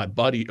lunch from my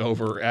buddy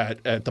over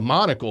at the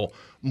Monocle,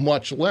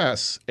 much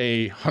less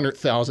a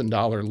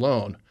 $100,000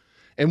 loan.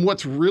 And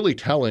what's really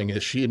telling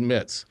is she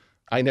admits,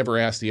 I never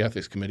asked the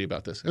ethics committee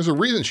about this. There's a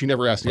reason she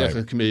never asked the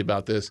ethics committee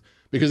about this,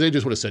 because they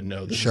just would have said,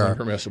 no, this is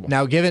impermissible.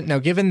 Now,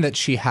 given that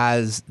she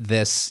has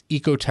this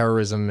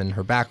eco-terrorism in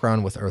her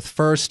background with Earth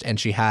First, and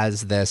she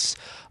has this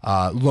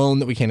loan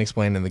that we can't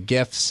explain in the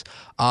gifts,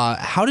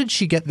 how did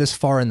she get this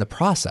far in the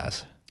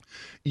process?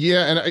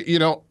 Yeah,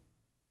 and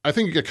I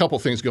think a couple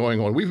things going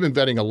on. We've been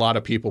vetting a lot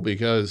of people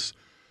because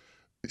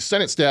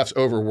Senate staff's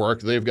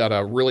overworked. They've got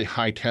a really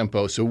high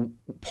tempo. So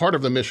part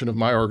of the mission of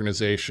my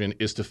organization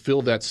is to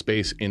fill that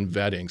space in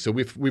vetting. So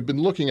we've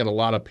been looking at a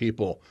lot of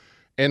people.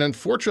 And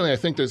unfortunately, I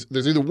think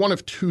there's either one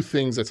of 2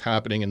 things that's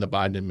happening in the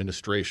Biden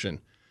administration.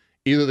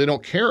 Either they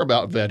don't care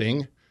about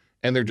vetting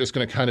and they're just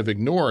going to kind of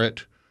ignore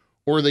it,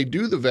 or they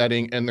do the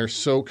vetting and they're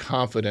so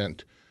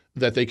confident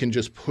that they can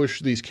just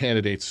push these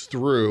candidates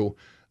through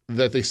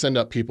that they send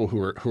up people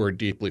who are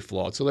deeply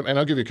flawed. So, and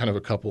I'll give you kind of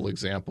a couple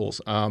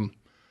examples.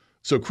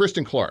 So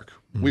Kristen Clark,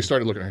 we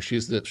started looking at her.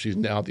 She's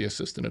now the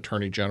Assistant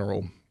Attorney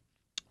General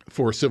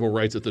for Civil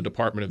Rights at the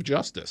Department of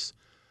Justice.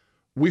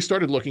 We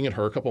started looking at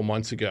her a couple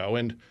months ago,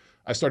 and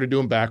I started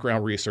doing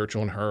background research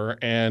on her,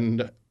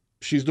 and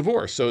she's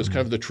divorced. So it's kind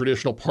of the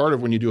traditional part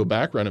of when you do a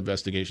background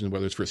investigation,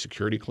 whether it's for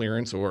security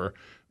clearance or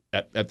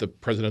at the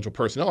Presidential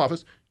Personnel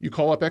Office, you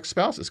call up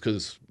ex-spouses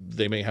because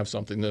they may have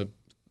something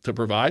to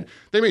provide.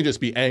 They may just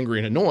be angry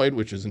and annoyed,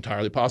 which is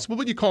entirely possible,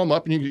 but you call them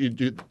up and you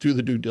do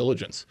the due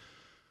diligence.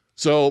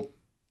 So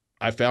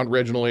I found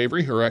Reginald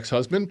Avery, her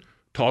ex-husband,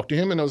 talked to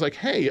him, and I was like,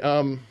 hey,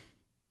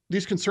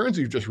 these concerns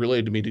you've just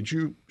relayed to me, did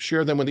you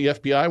share them with the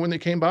FBI when they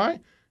came by?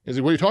 He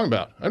said, what are you talking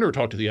about? I never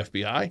talked to the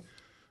FBI.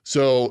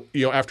 So,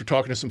 after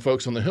talking to some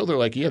folks on the Hill, they're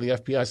like, yeah, the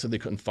FBI said they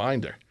couldn't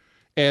find her.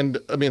 And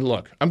I mean,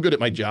 look, I'm good at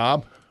my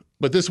job,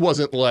 but this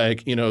wasn't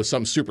like,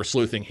 some super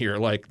sleuthing here.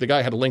 Like the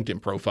guy had a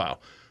LinkedIn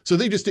profile. So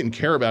they just didn't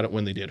care about it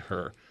when they did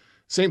her.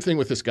 Same thing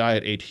with this guy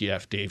at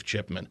ATF, Dave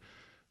Chipman.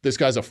 This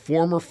guy's a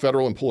former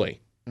federal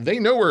employee. They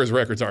know where his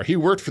records are. He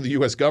worked for the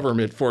U.S.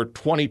 government for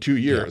 22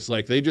 years. Yeah.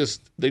 Like they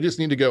just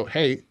need to go,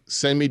 hey,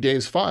 send me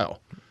Dave's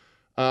file.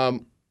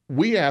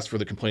 We asked for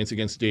the complaints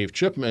against Dave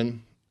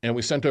Chipman, and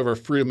we sent over a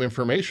Freedom of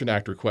Information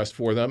Act request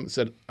for them.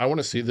 Said, I want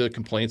to see the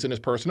complaints in his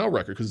personnel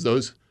record because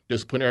those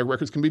disciplinary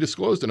records can be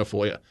disclosed in a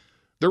FOIA.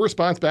 Their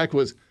response back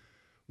was,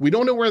 we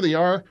don't know where they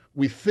are.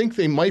 We think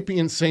they might be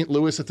in St.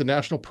 Louis at the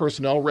National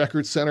Personnel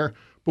Records Center,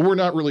 but we're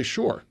not really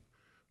sure.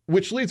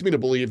 Which leads me to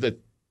believe that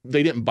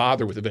they didn't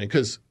bother with the vetting,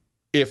 because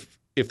if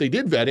they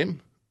did vet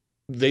him,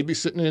 they'd be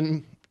sitting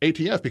in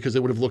ATF because they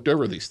would have looked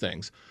over these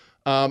things.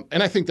 And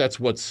I think that's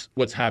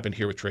what's happened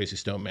here with Tracy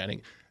Stone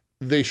Manning.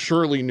 They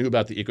surely knew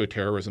about the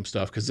eco-terrorism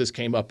stuff because this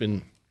came up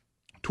in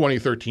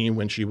 2013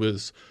 when she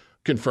was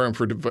confirmed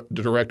for the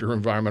Director of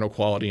Environmental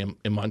Quality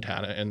in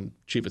Montana and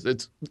chief.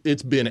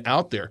 It's been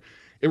out there.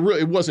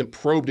 It wasn't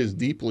probed as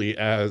deeply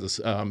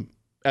as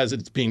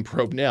it's being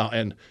probed now.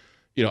 And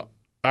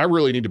I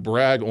really need to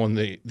brag on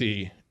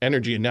the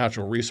Energy and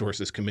Natural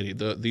Resources Committee.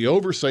 The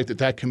oversight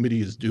that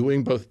committee is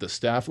doing, both at the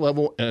staff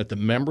level and at the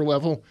member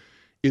level,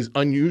 is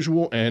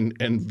unusual and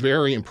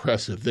very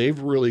impressive. They've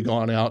really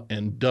gone out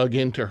and dug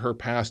into her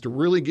past to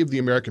really give the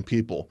American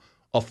people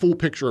a full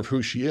picture of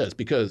who she is,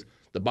 because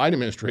the Biden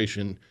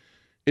administration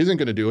isn't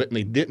going to do it, and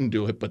they didn't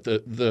do it, but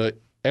the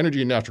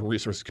Energy and Natural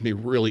Resources Committee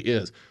really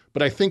is.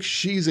 But I think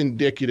she's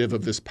indicative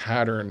of this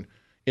pattern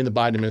in the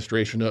Biden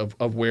administration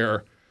of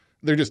where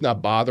they're just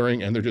not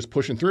bothering and they're just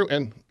pushing through.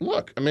 And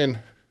look, I mean,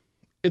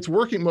 it's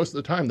working most of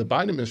the time. The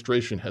Biden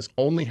administration has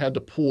only had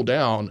to pull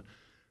down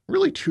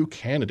really 2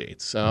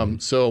 candidates.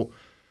 So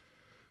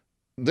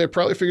They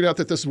probably figured out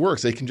that this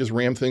works. They can just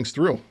ram things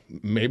through.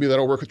 Maybe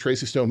that'll work with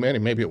Tracy Stone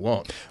Manning. Maybe it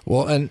won't.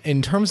 Well, and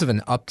in terms of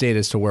an update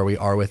as to where we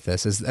are with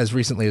this, as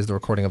recently as the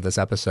recording of this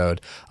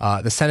episode,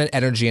 the Senate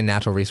Energy and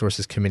Natural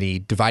Resources Committee,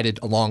 divided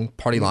along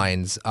party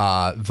lines,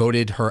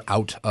 voted her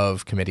out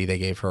of committee. They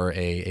gave her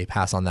a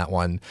pass on that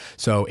one.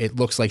 So it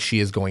looks like she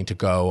is going to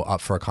go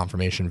up for a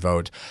confirmation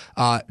vote.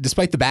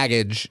 Despite the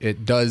baggage,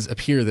 it does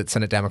appear that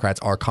Senate Democrats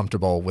are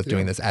comfortable with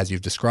doing this as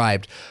you've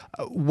described.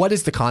 What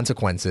is the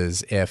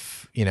consequences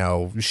if,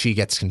 she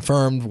gets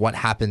confirmed? What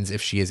happens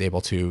if she is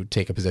able to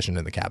take a position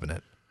in the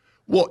cabinet?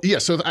 Well, yeah,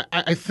 so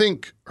I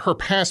think her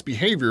past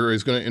behavior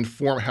is going to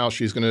inform how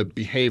she's going to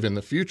behave in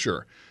the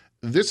future.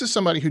 This is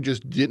somebody who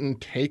just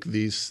didn't take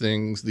these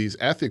things, these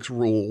ethics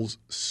rules,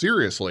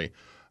 seriously.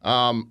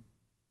 And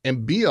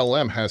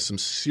BLM has some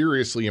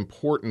seriously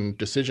important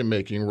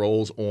decision-making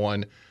roles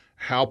on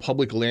how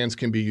public lands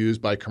can be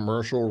used by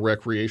commercial,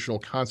 recreational,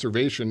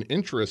 conservation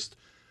interests.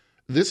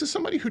 This is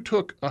somebody who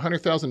took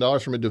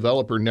 $100,000 from a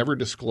developer, never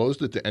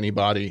disclosed it to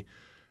anybody.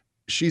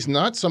 She's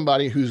not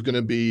somebody who's going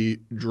to be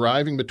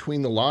driving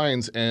between the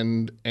lines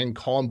and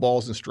calling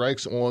balls and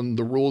strikes on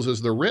the rules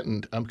as they're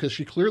written, because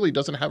she clearly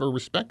doesn't have a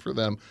respect for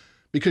them,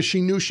 because she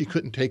knew she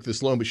couldn't take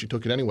this loan, but she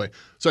took it anyway.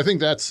 So I think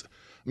that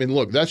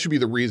should be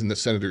the reason that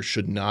senators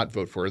should not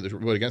vote for her,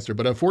 vote against her.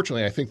 But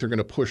unfortunately, I think they're going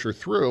to push her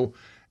through.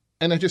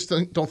 And I just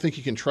don't think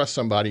you can trust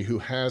somebody who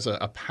has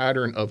a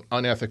pattern of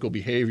unethical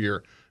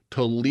behavior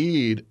to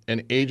lead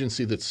an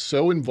agency that's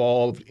so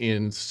involved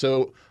in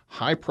so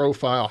high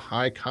profile,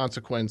 high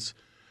consequence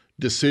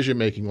decision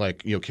making,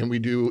 like, can we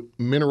do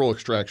mineral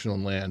extraction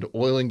on land,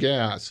 oil and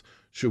gas?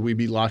 Should we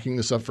be locking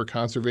this up for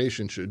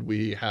conservation? Should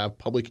we have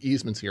public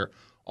easements here?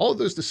 All of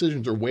those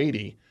decisions are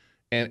weighty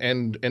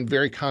and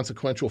very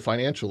consequential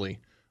financially.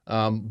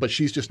 But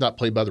she's just not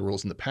played by the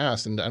rules in the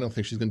past, and I don't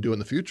think she's going to do it in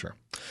the future.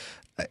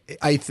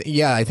 I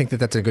think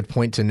that's a good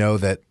point to know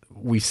that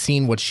we've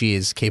seen what she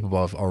is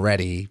capable of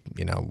already.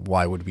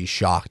 Why would we be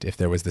shocked if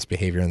there was this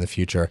behavior in the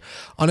future?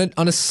 On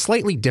a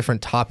slightly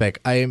different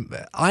topic,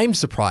 I'm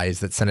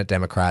surprised that Senate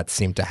Democrats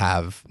seem to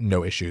have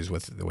no issues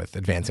with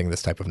advancing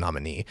this type of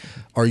nominee.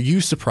 Are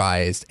you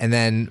surprised? And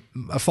then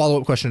a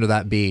follow-up question to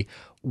that be,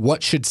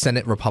 what should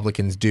Senate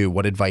Republicans do?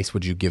 What advice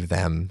would you give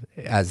them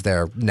as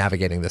they're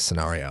navigating this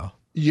scenario?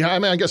 Yeah,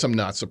 I guess I'm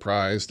not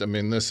surprised.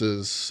 This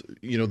is,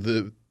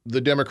 the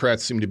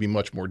Democrats seem to be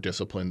much more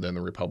disciplined than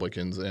the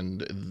Republicans,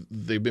 and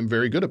they've been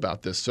very good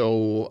about this.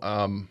 So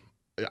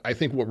I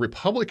think what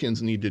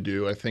Republicans need to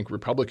do, I think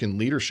Republican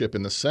leadership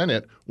in the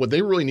Senate, what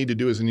they really need to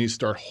do is they need to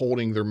start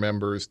holding their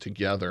members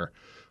together.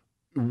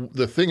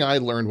 The thing I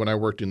learned when I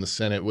worked in the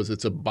Senate was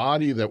it's a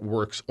body that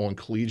works on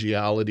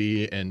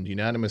collegiality and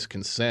unanimous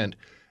consent.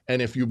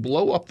 And if you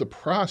blow up the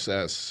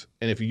process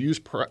and if you use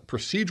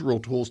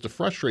procedural tools to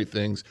frustrate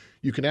things,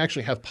 you can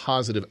actually have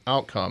positive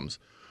outcomes.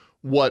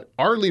 What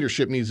our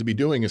leadership needs to be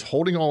doing is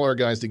holding all our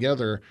guys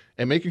together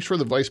and making sure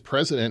the vice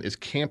president is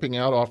camping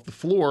out off the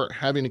floor,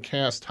 having to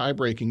cast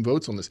tie-breaking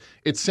votes on this.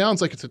 It sounds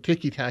like it's a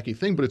ticky-tacky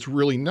thing, but it's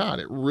really not.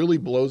 It really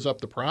blows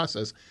up the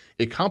process.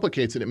 It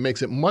complicates it. It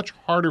makes it much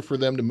harder for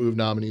them to move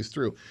nominees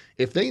through.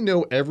 If they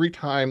know every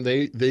time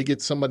they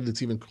get somebody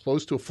that's even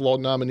close to a flawed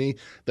nominee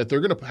that they're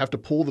going to have to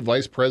pull the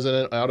vice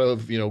president out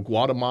of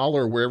Guatemala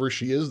or wherever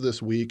she is this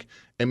week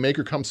and make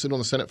her come sit on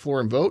the Senate floor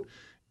and vote,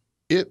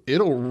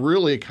 it'll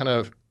really kind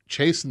of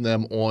chasing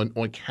them on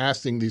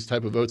casting these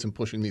type of votes and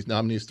pushing these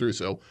nominees through.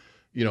 So,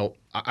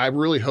 I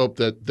really hope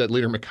that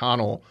Leader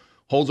McConnell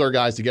holds our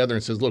guys together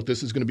and says, look,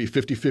 this is going to be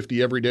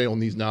 50-50 every day on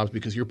these knobs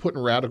because you're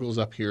putting radicals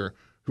up here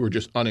who are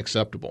just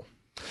unacceptable.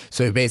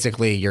 So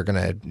basically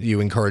you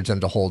encourage them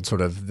to hold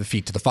sort of the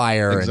feet to the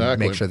fire and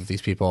make sure that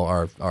these people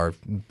are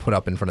put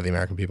up in front of the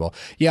American people.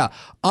 Yeah.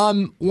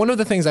 One of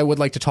the things I would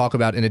like to talk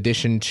about in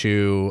addition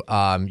to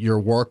your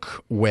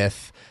work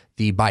with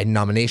the Biden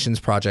Nominations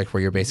Project,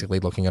 where you're basically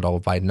looking at all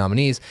of Biden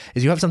nominees,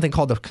 is you have something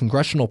called the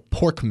Congressional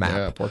Pork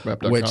Map. Yeah,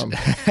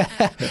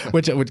 porkmap.com.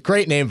 which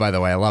great name, by the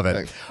way. I love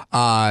it.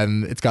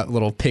 It's got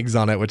little pigs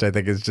on it, which I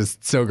think is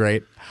just so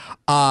great.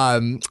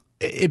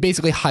 It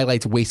basically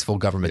highlights wasteful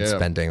government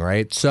spending,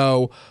 right?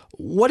 So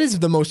what is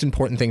the most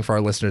important thing for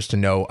our listeners to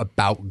know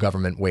about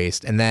government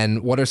waste? And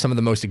then what are some of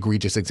the most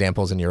egregious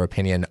examples, in your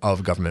opinion,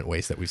 of government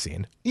waste that we've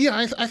seen? Yeah,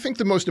 I think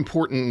one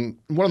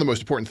of the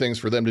most important things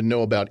for them to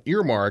know about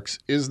earmarks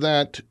is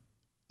that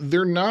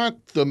they're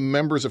not the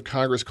members of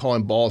Congress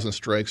calling balls and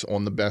strikes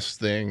on the best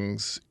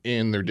things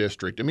in their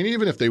district.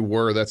 Even if they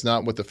were, that's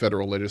not what the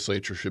federal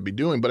legislature should be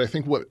doing. But I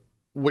think what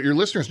your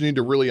listeners need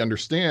to really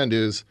understand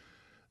is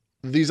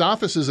these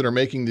offices that are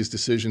making these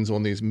decisions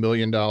on these $1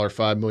 million,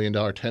 $5 million,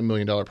 $10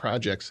 million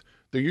projects,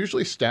 they're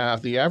usually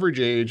staff. The average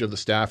age of the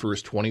staffer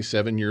is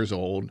 27 years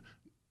old.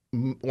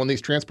 On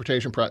these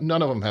transportation projects,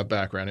 none of them have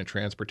background in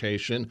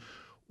transportation.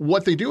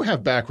 What they do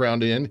have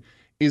background in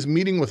is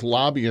meeting with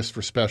lobbyists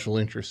for special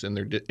interests in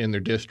their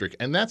district.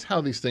 And that's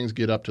how these things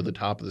get up to the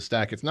top of the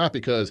stack. It's not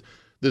because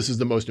this is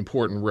the most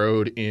important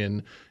road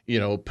in,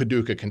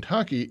 Paducah,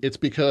 Kentucky. It's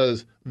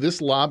because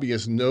this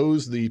lobbyist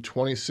knows the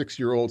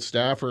 26-year-old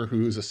staffer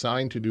who's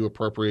assigned to do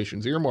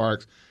appropriations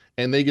earmarks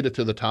and they get it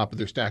to the top of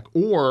their stack.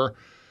 Or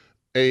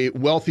a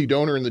wealthy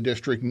donor in the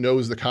district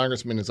knows the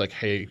congressman is like,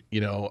 hey,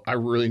 I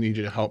really need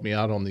you to help me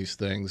out on these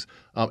things.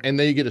 And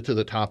they get it to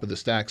the top of the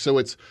stack.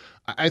 So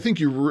I think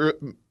your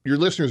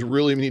listeners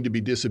really need to be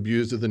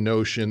disabused of the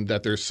notion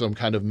that there's some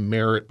kind of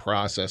merit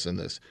process in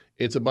this.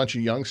 It's a bunch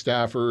of young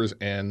staffers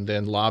and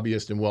then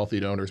lobbyists and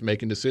wealthy donors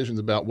making decisions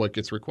about what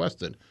gets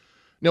requested.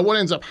 Now, what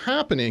ends up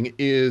happening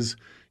is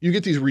you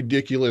get these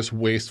ridiculous,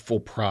 wasteful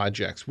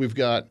projects. We've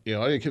got, I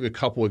can give you a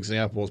couple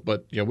examples,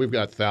 but we've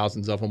got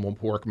thousands of them on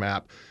Pork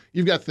Map.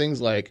 You've got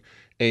things like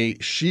a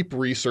sheep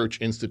research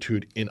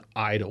institute in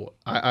Idaho.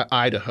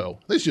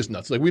 That's just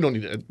nuts. Like, we don't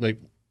need to,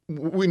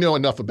 we know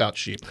enough about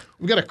sheep.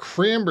 We've got a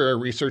cranberry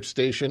research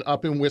station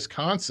up in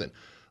Wisconsin.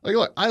 Like,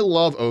 look, I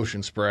love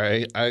Ocean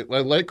Spray. I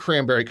like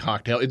cranberry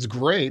cocktail. It's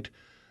great.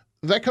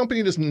 That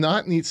company does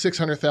not need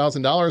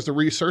 $600,000 to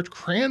research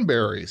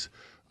cranberries.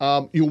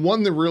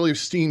 One that really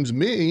steams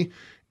me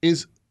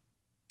is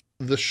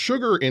the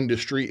sugar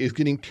industry is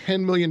getting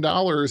 $10 million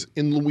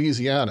in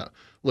Louisiana.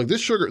 Look, the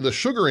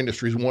sugar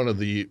industry is one of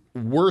the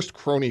worst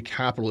crony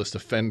capitalist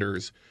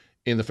offenders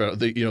in the federal.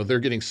 They're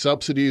getting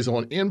subsidies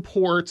on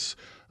imports.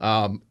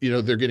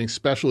 They're getting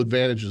special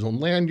advantages on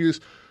land use.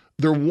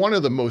 They're one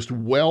of the most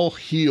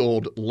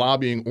well-heeled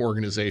lobbying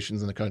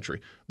organizations in the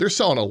country. They're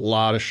selling a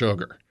lot of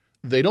sugar.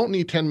 They don't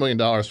need $10 million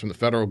from the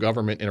federal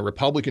government in a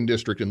Republican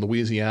district in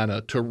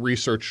Louisiana to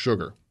research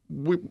sugar.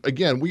 We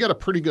got a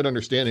pretty good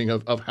understanding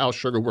of how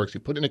sugar works. You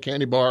put it in a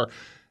candy bar,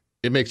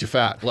 it makes you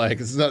fat. Like,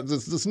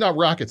 it's not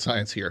rocket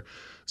science here.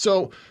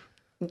 So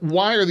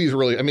why are these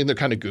really, they're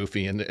kind of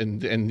goofy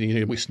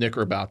and we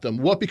snicker about them.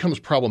 What becomes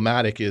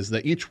problematic is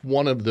that each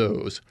one of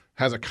those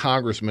has a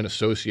congressman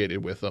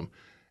associated with them.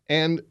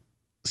 And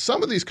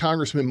some of these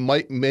congressmen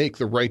might make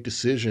the right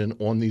decision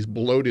on these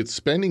bloated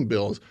spending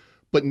bills,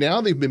 but now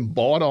they've been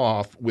bought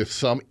off with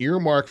some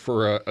earmark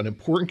for an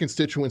important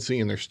constituency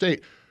in their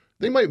state.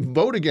 They might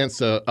vote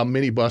against a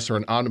minibus or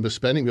an omnibus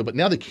spending bill, but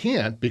now they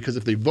can't, because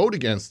if they vote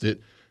against it,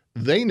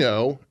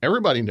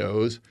 everybody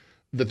knows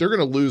that they're going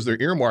to lose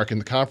their earmark in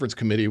the conference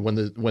committee when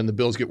the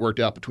bills get worked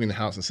out between the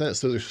House and Senate.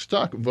 So they're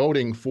stuck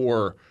voting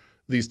for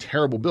these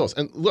terrible bills.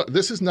 And look,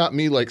 this is not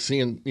me like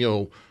seeing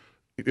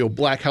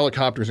black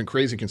helicopters and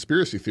crazy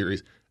conspiracy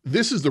theories.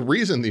 This is the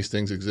reason these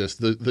things exist.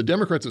 The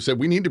Democrats have said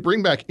we need to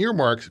bring back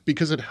earmarks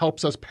because it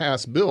helps us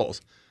pass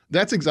bills.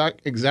 That's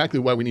exactly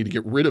why we need to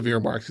get rid of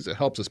earmarks, because it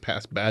helps us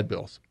pass bad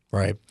bills.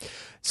 Right.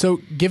 So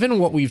given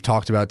what we've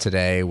talked about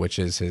today, which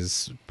is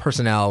his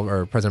personnel,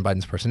 or President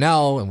Biden's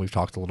personnel, and we've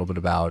talked a little bit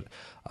about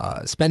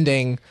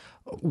spending,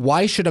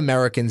 why should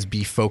Americans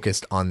be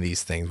focused on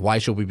these things? Why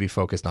should we be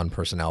focused on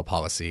personnel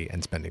policy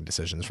and spending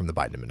decisions from the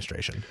Biden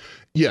administration?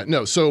 Yeah,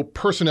 no. So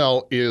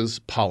personnel is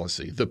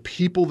policy. The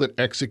people that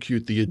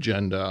execute the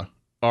agenda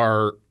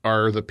are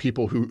the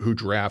people who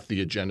draft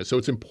the agenda. So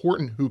it's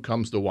important who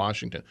comes to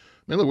Washington.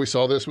 Look, we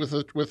saw this with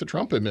the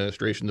Trump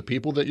administration. The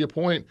people that you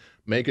appoint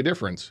make a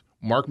difference.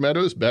 Mark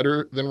Meadows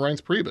better than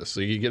Reince Priebus. So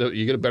you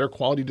get a better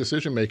quality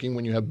decision making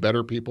when you have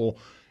better people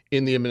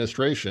in the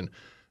administration.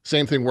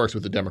 Same thing works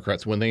with the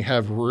Democrats. When they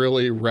have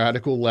really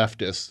radical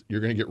leftists, you're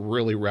going to get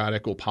really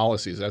radical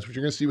policies. That's what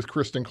you're going to see with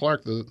Kristen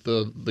Clark,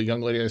 the young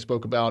lady I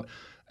spoke about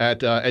at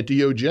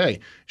DOJ.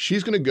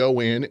 She's going to go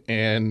in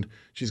and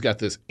she's got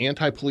this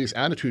anti-police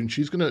attitude, and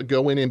she's going to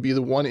go in and be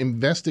the one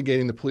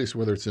investigating the police,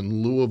 whether it's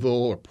in Louisville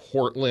or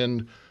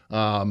Portland,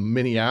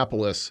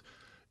 Minneapolis.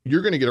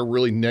 You're going to get a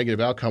really negative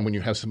outcome when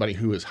you have somebody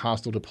who is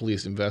hostile to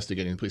police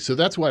investigating the police. So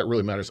that's why it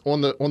really matters.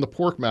 On the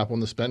pork map, on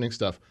the spending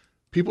stuff,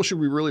 people should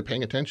be really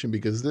paying attention,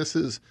 because this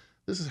is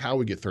how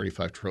we get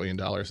 $35 trillion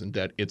in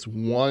debt. It's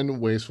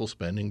one wasteful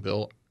spending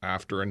bill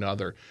after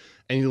another.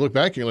 And you look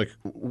back and you're like,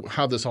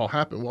 how'd this all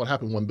happen? Well, it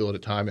happened one bill at a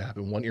time. It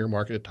happened one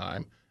earmark at a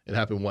time. It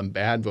happened one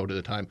bad vote at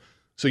a time.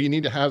 So you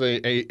need to have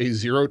a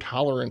zero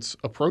tolerance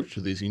approach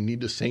to these. You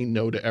need to say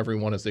no to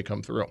everyone as they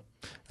come through.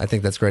 I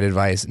think that's great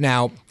advice.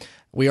 Now,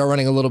 we are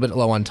running a little bit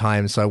low on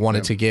time, so I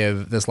wanted to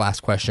give this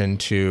last question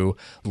to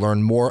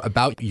learn more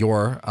about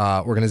your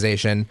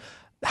organization.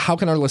 How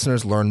can our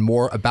listeners learn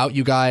more about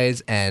you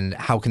guys, and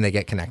how can they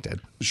get connected?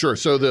 Sure.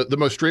 So the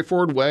most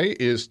straightforward way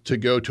is to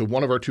go to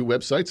one of our two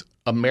websites.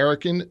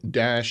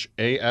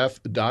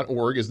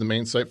 American-AF.org is the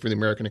main site for the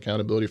American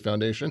Accountability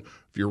Foundation.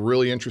 If you're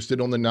really interested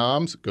on the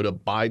noms, go to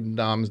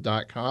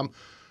BidenNoms.com.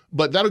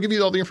 But that'll give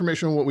you all the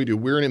information on what we do.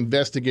 We're an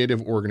investigative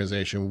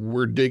organization.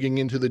 We're digging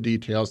into the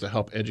details to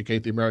help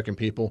educate the American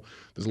people.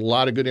 There's a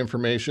lot of good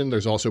information.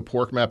 There's also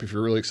Pork Map. If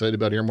you're really excited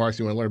about earmarks,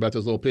 you want to learn about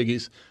those little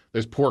piggies,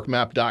 there's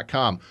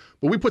porkmap.com.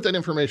 But we put that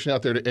information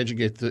out there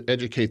to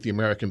educate the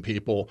American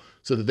people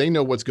so that they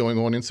know what's going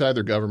on inside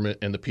their government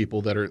and the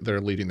people that are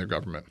leading their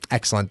government.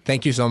 Excellent.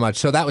 Thank you so much.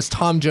 So that was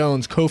Tom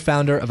Jones,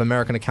 co-founder of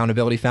American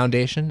Accountability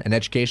Foundation, an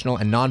educational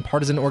and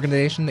nonpartisan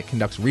organization that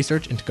conducts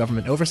research into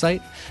government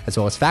oversight, as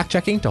well as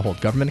fact-checking to hold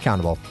government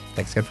accountable.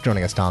 Thanks again for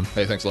joining us, Tom.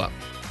 Hey, thanks a lot.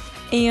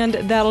 And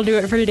that'll do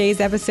it for today's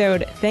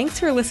episode. Thanks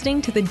for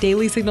listening to the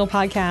Daily Signal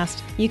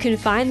podcast. You can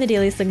find the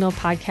Daily Signal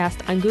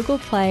podcast on Google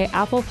Play,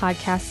 Apple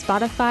Podcasts,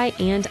 Spotify,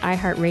 and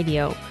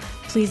iHeartRadio.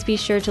 Please be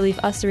sure to leave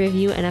us a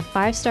review and a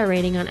 5-star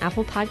rating on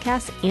Apple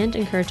Podcasts and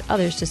encourage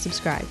others to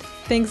subscribe.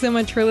 Thanks so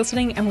much for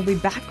listening, and we'll be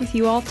back with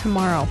you all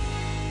tomorrow.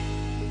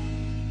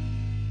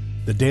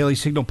 The Daily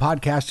Signal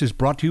podcast is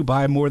brought to you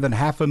by more than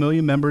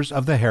 500,000 members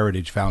of the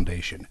Heritage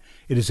Foundation.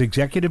 It is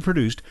executive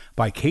produced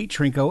by Kate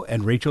Trinko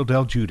and Rachel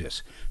Del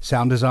Giudice.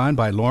 Sound design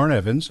by Lauren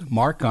Evans,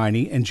 Mark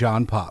Guiney, and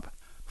John Popp.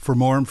 For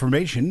more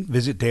information,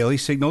 visit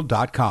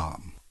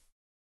dailysignal.com.